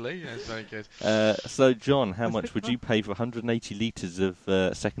 allegedly. Yes, very good. So, John, how much would you pay for 180 litres of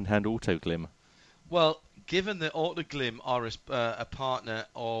second-hand Autoglim? Well, given that Autoglim are a partner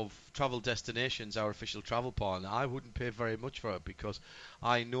of Travel Destinations, our official travel partner, I wouldn't pay very much for it because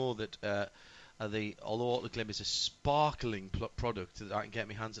I know that although Autoglim is a sparkling product that I can get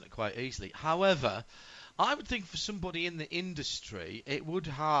my hands on it quite easily. However, I would think for somebody in the industry, it would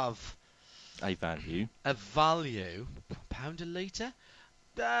have a value. £1 a litre?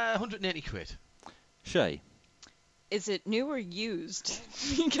 180 quid. Shay? Is it new or used?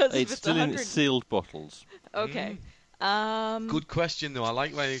 Because it's still in its sealed bottles. Okay. Good question, though. I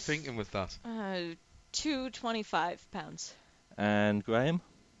like where you're thinking with that. £225. And Graham?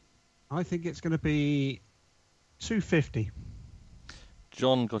 I think it's going to be £250.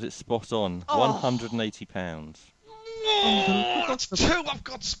 John got it spot on. £180. Oh, that's two.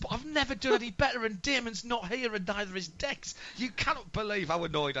 I've never done any better, and Damon's not here, and neither is Dex. You cannot believe how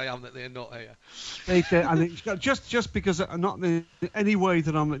annoyed I am that they're not here. And just because I'm not in any way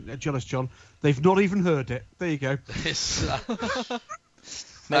that I'm jealous, John, they've not even heard it. There you go.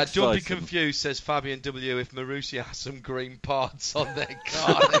 Don't be confused, says Fabian W. if Marussia has some green parts on their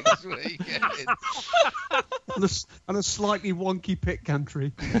car next weekend. And a slightly wonky pit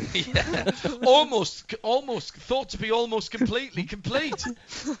country. Yeah. Almost thought to be almost completely complete.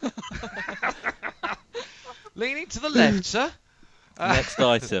 Leaning to the left, sir. Next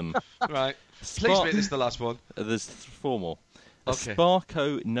item. Right. Please make this the last one. There's 4 more. Okay. A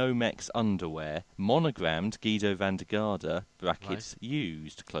Sparco Nomex underwear, monogrammed Guido van der Garde, brackets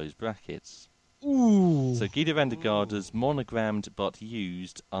used, close brackets. Ooh. So Guido van der Garde's monogrammed but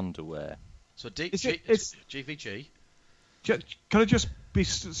used underwear. So it's GVG. Can I just be?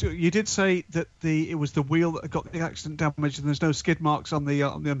 So you did say that it was the wheel that got the accident damage, and there's no skid marks on the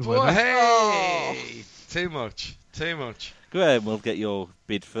underwear. Oh, no? hey! Too much. Graham, we'll get your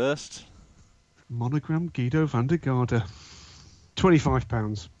bid first. Monogram Guido van der Garde.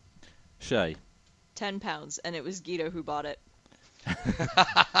 £25. Shay. £10, and it was Guido who bought it.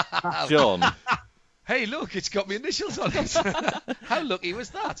 John. Hey, look, it's got my initials on it. How lucky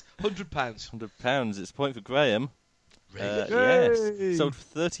was that? £100. £100. It's a point for Graham. Really? Yes. Sold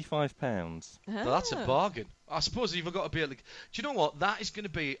for £35. Well, that's a bargain. I suppose you've got to be able to... Do you know what? That is going to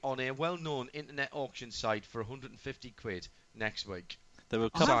be on a well-known internet auction site for £150 next week. There were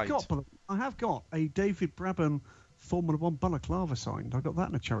I have got a David Brabham Formula 1 balaclava signed. I got that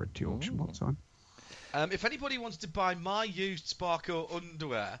in a charity auction one time. If anybody wants to buy my used Sparko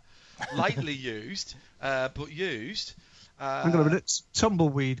underwear, lightly used, but used... Hang on a minute.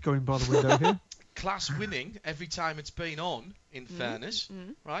 Tumbleweed going by the window here. Class winning every time it's been on, in fairness.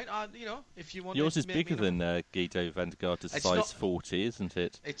 Right? If you want... Yours is bigger than Guido van der Garde's size 40, isn't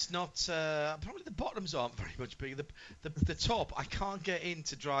it? It's not... probably the bottoms aren't very much bigger. The top, I can't get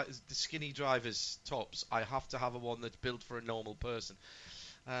into the skinny drivers' tops. I have to have one that's built for a normal person.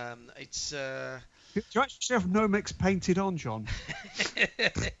 It's... Do you actually have no mix painted on, John?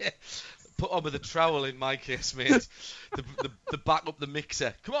 Put on with a trowel in my case, mate. the back up the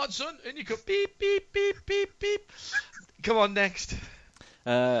mixer. Come on, son, and you go beep, beep, beep, beep, beep. Come on, next.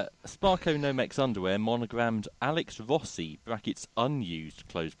 Sparko Nomex underwear, monogrammed Alex Rossi, brackets unused,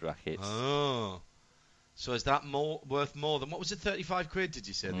 close brackets. Oh. So is that worth more than... What was it, £35, did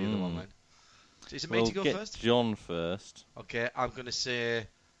you say, the other one, man? Is it me to go first? John first. Okay, I'm going to say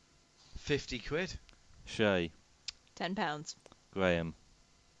 £50. Shay. £10. Graham.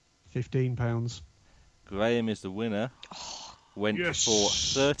 £15. Graham is the winner. Went for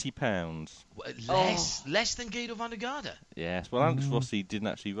 £30. Less than Guido van der Garde. Yes. Well, Alex Rossi didn't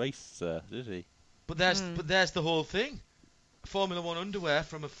actually race, did he? But there's the whole thing. Formula 1 underwear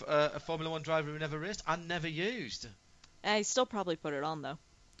from a Formula 1 driver who never raced and never used. I still probably put it on though.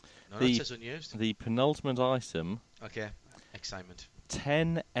 No, it says unused. The penultimate item. Okay. Excitement.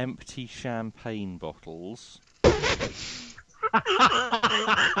 10 empty champagne bottles.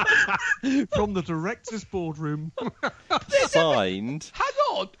 From the director's boardroom. Signed.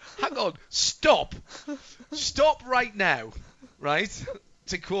 Hang on. Stop right now. Right?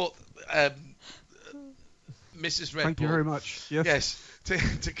 To quote Mrs. Red Bull. Thank you very much. Yes. To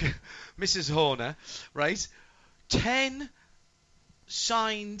Mrs. Horner. Right? 10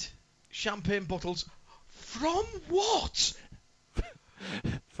 signed champagne bottles. From what?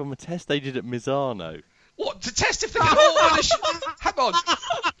 From a test they did at Misano. What, to test if they could open hang on.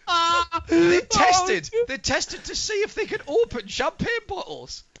 They tested to see if they could open champagne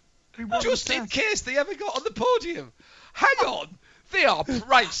bottles. Just in case they ever got on the podium. Hang on. They are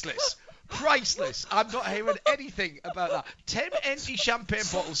priceless. Priceless. I'm not hearing anything about that. 10 empty champagne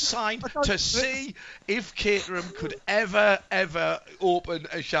bottles signed to see if Caterham could ever open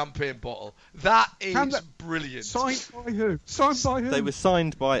a champagne bottle. That is brilliant. Signed by who? Signed by who? They were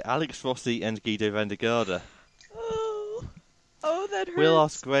signed by Alex Rossi and Guido van der Garde. Oh, that hurts. We'll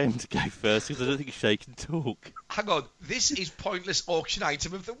ask Graham to go first because I don't think Shay can talk. Hang on. This is pointless auction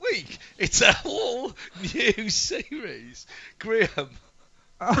item of the week. It's a whole new series. Graham.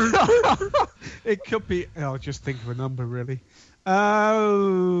 It could be... I'll just think of a number, really.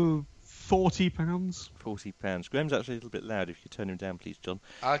 £40. £40. Graham's actually a little bit loud. If you could turn him down, please, John.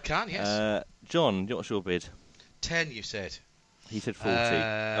 I can, yes. John, what's your bid? 10, you said. He said 40.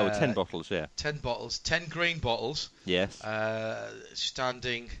 10 bottles, yeah. 10 bottles. 10 green bottles. Yes.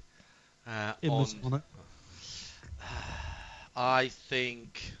 Standing on it. I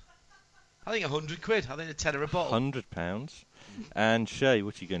think £100. I think a tenner a bottle. £100. And Shay,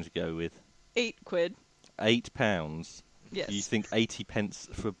 what are you going to go with? £8. £8. Yes. You think 80 pence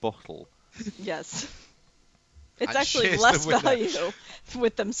for a bottle? Yes. It's And actually Shay's less the winner. value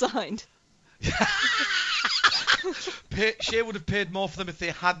with them signed. Shay would have paid more for them if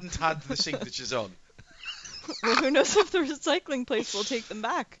they hadn't had the signatures on. Well, who knows if the recycling place will take them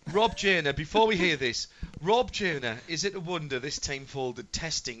back. Rob Joyner, before we hear this, Rob Joyner, is it a wonder this team folded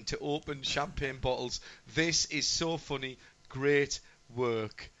testing to open champagne bottles? This is so funny. Great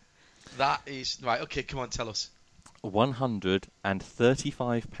work. That is... Right, okay, come on, tell us.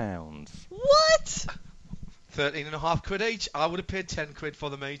 £135. What? 13.5 quid each. I would have paid 10 quid for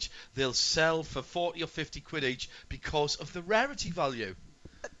them each. They'll sell for 40 or 50 quid each because of the rarity value.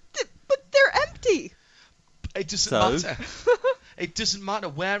 But they're empty. It doesn't matter. It doesn't matter.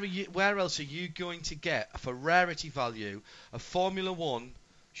 Where else are you going to get, for rarity value, a Formula 1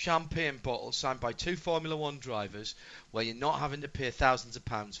 champagne bottle signed by 2 Formula 1 drivers where you're not having to pay thousands of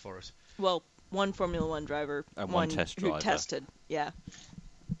pounds for it? Well, one Formula 1 driver, and one test driver. who tested. Yeah.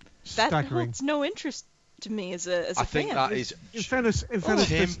 Staggering. That holds no interest to me as a fan. I think that is... In fairness,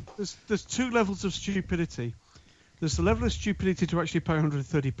 there's 2 levels of stupidity. There's the level of stupidity to actually pay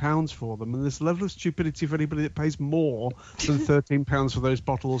 £130 for them, and there's the level of stupidity for anybody that pays more than £13 for those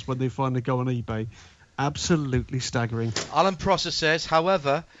bottles when they finally go on eBay. Absolutely staggering. Alan Prosser says,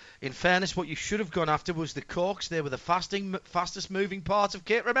 however, in fairness, what you should have gone after was the corks. They were the fastest moving part of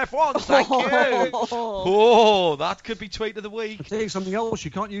Caterham F1. Thank you. Oh, that could be tweet of the week. I'll tell you something else.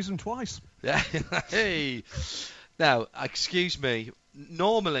 You can't use them twice. Yeah. Hey. Now, excuse me.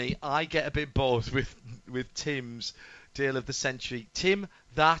 Normally, I get a bit bored with Tim's Deal of the Century. Tim,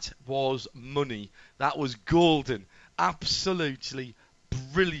 that was money. That was golden. Absolutely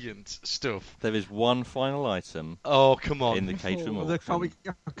brilliant stuff. There is one final item. Oh, come on. In the Caterham auction.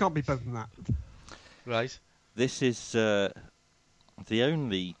 Can't be better than that. Right. This is the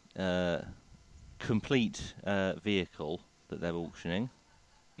only complete vehicle that they're auctioning.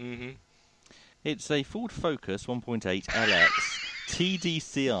 Mm-hmm. It's a Ford Focus 1.8 LX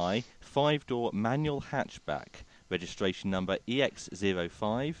TDCi 5-door manual hatchback, registration number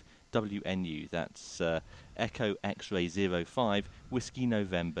EX05WNU. That's Echo X-Ray 05 Whiskey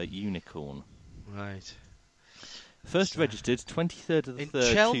November Unicorn. Right. First registered 23rd of the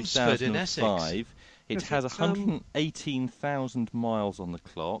 3rd, Chelmsford 2005. in Essex. It has 118,000 miles on the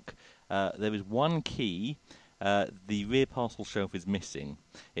clock. There is one key. The rear parcel shelf is missing.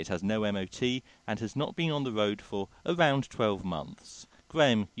 It has no MOT and has not been on the road for around 12 months.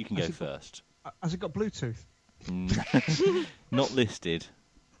 Graham, you can go first. Has it got Bluetooth? Not listed.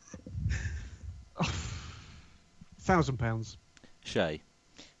 £1,000. Shay.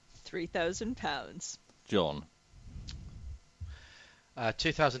 £3,000. John.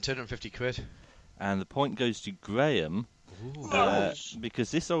 2,250 quid. And the point goes to Graham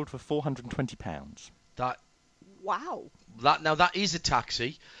because this sold for £420. Wow. That is a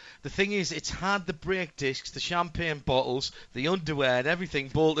taxi. The thing is, it's had the brake discs, the champagne bottles, the underwear and everything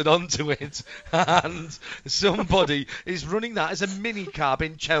bolted onto it, and somebody is running that as a mini cab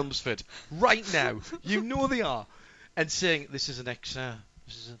in Chelmsford right now. You know they are, and saying this is an ex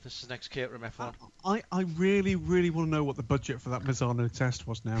Caterham F1. I really, really want to know what the budget for that Mazzano test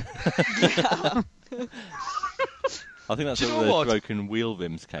was now. I think that's where those broken wheel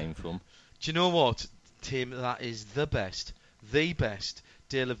rims came from. Do you know what, Tim? That is the best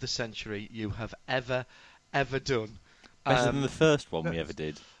deal of the century you have ever done. Better than the first one we ever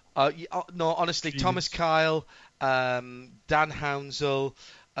did. No, honestly, Jesus. Thomas Kyle, Dan Hounsell,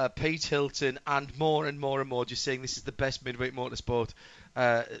 Pete Hilton, and more just saying this is the best Midweek Motorsport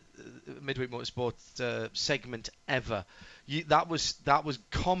segment ever. That was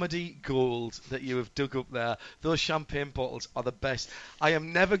comedy gold that you have dug up there. Those champagne bottles are the best. I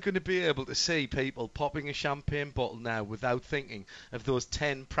am never going to be able to see people popping a champagne bottle now without thinking of those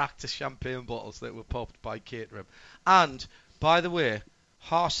 10 practice champagne bottles that were popped by Caterham. And, by the way,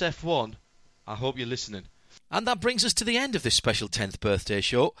 Haas F1, I hope you're listening. And that brings us to the end of this special 10th birthday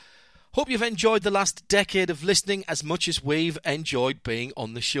show. Hope you've enjoyed the last decade of listening as much as we've enjoyed being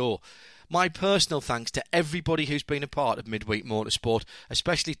on the show. My personal thanks to everybody who's been a part of Midweek Motorsport,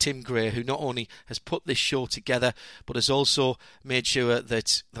 especially Tim Gray, who not only has put this show together, but has also made sure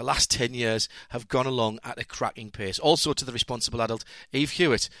that the last 10 years have gone along at a cracking pace. Also to the responsible adult, Eve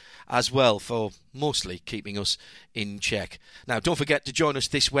Hewitt, as well, for mostly keeping us in check. Now, don't forget to join us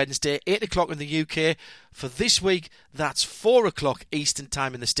this Wednesday, 8 o'clock in the UK. For this week, that's 4 o'clock Eastern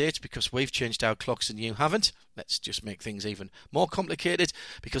Time in the States, because we've changed our clocks and you haven't. Let's just make things even more complicated,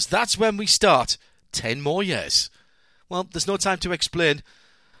 because that's when we start 10 more years. Well, there's no time to explain.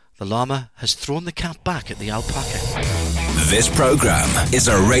 The llama has thrown the cat back at the alpaca. This programme is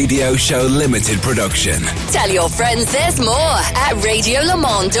a Radio Show Limited production. Tell your friends there's more at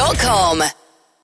radiolemans.com.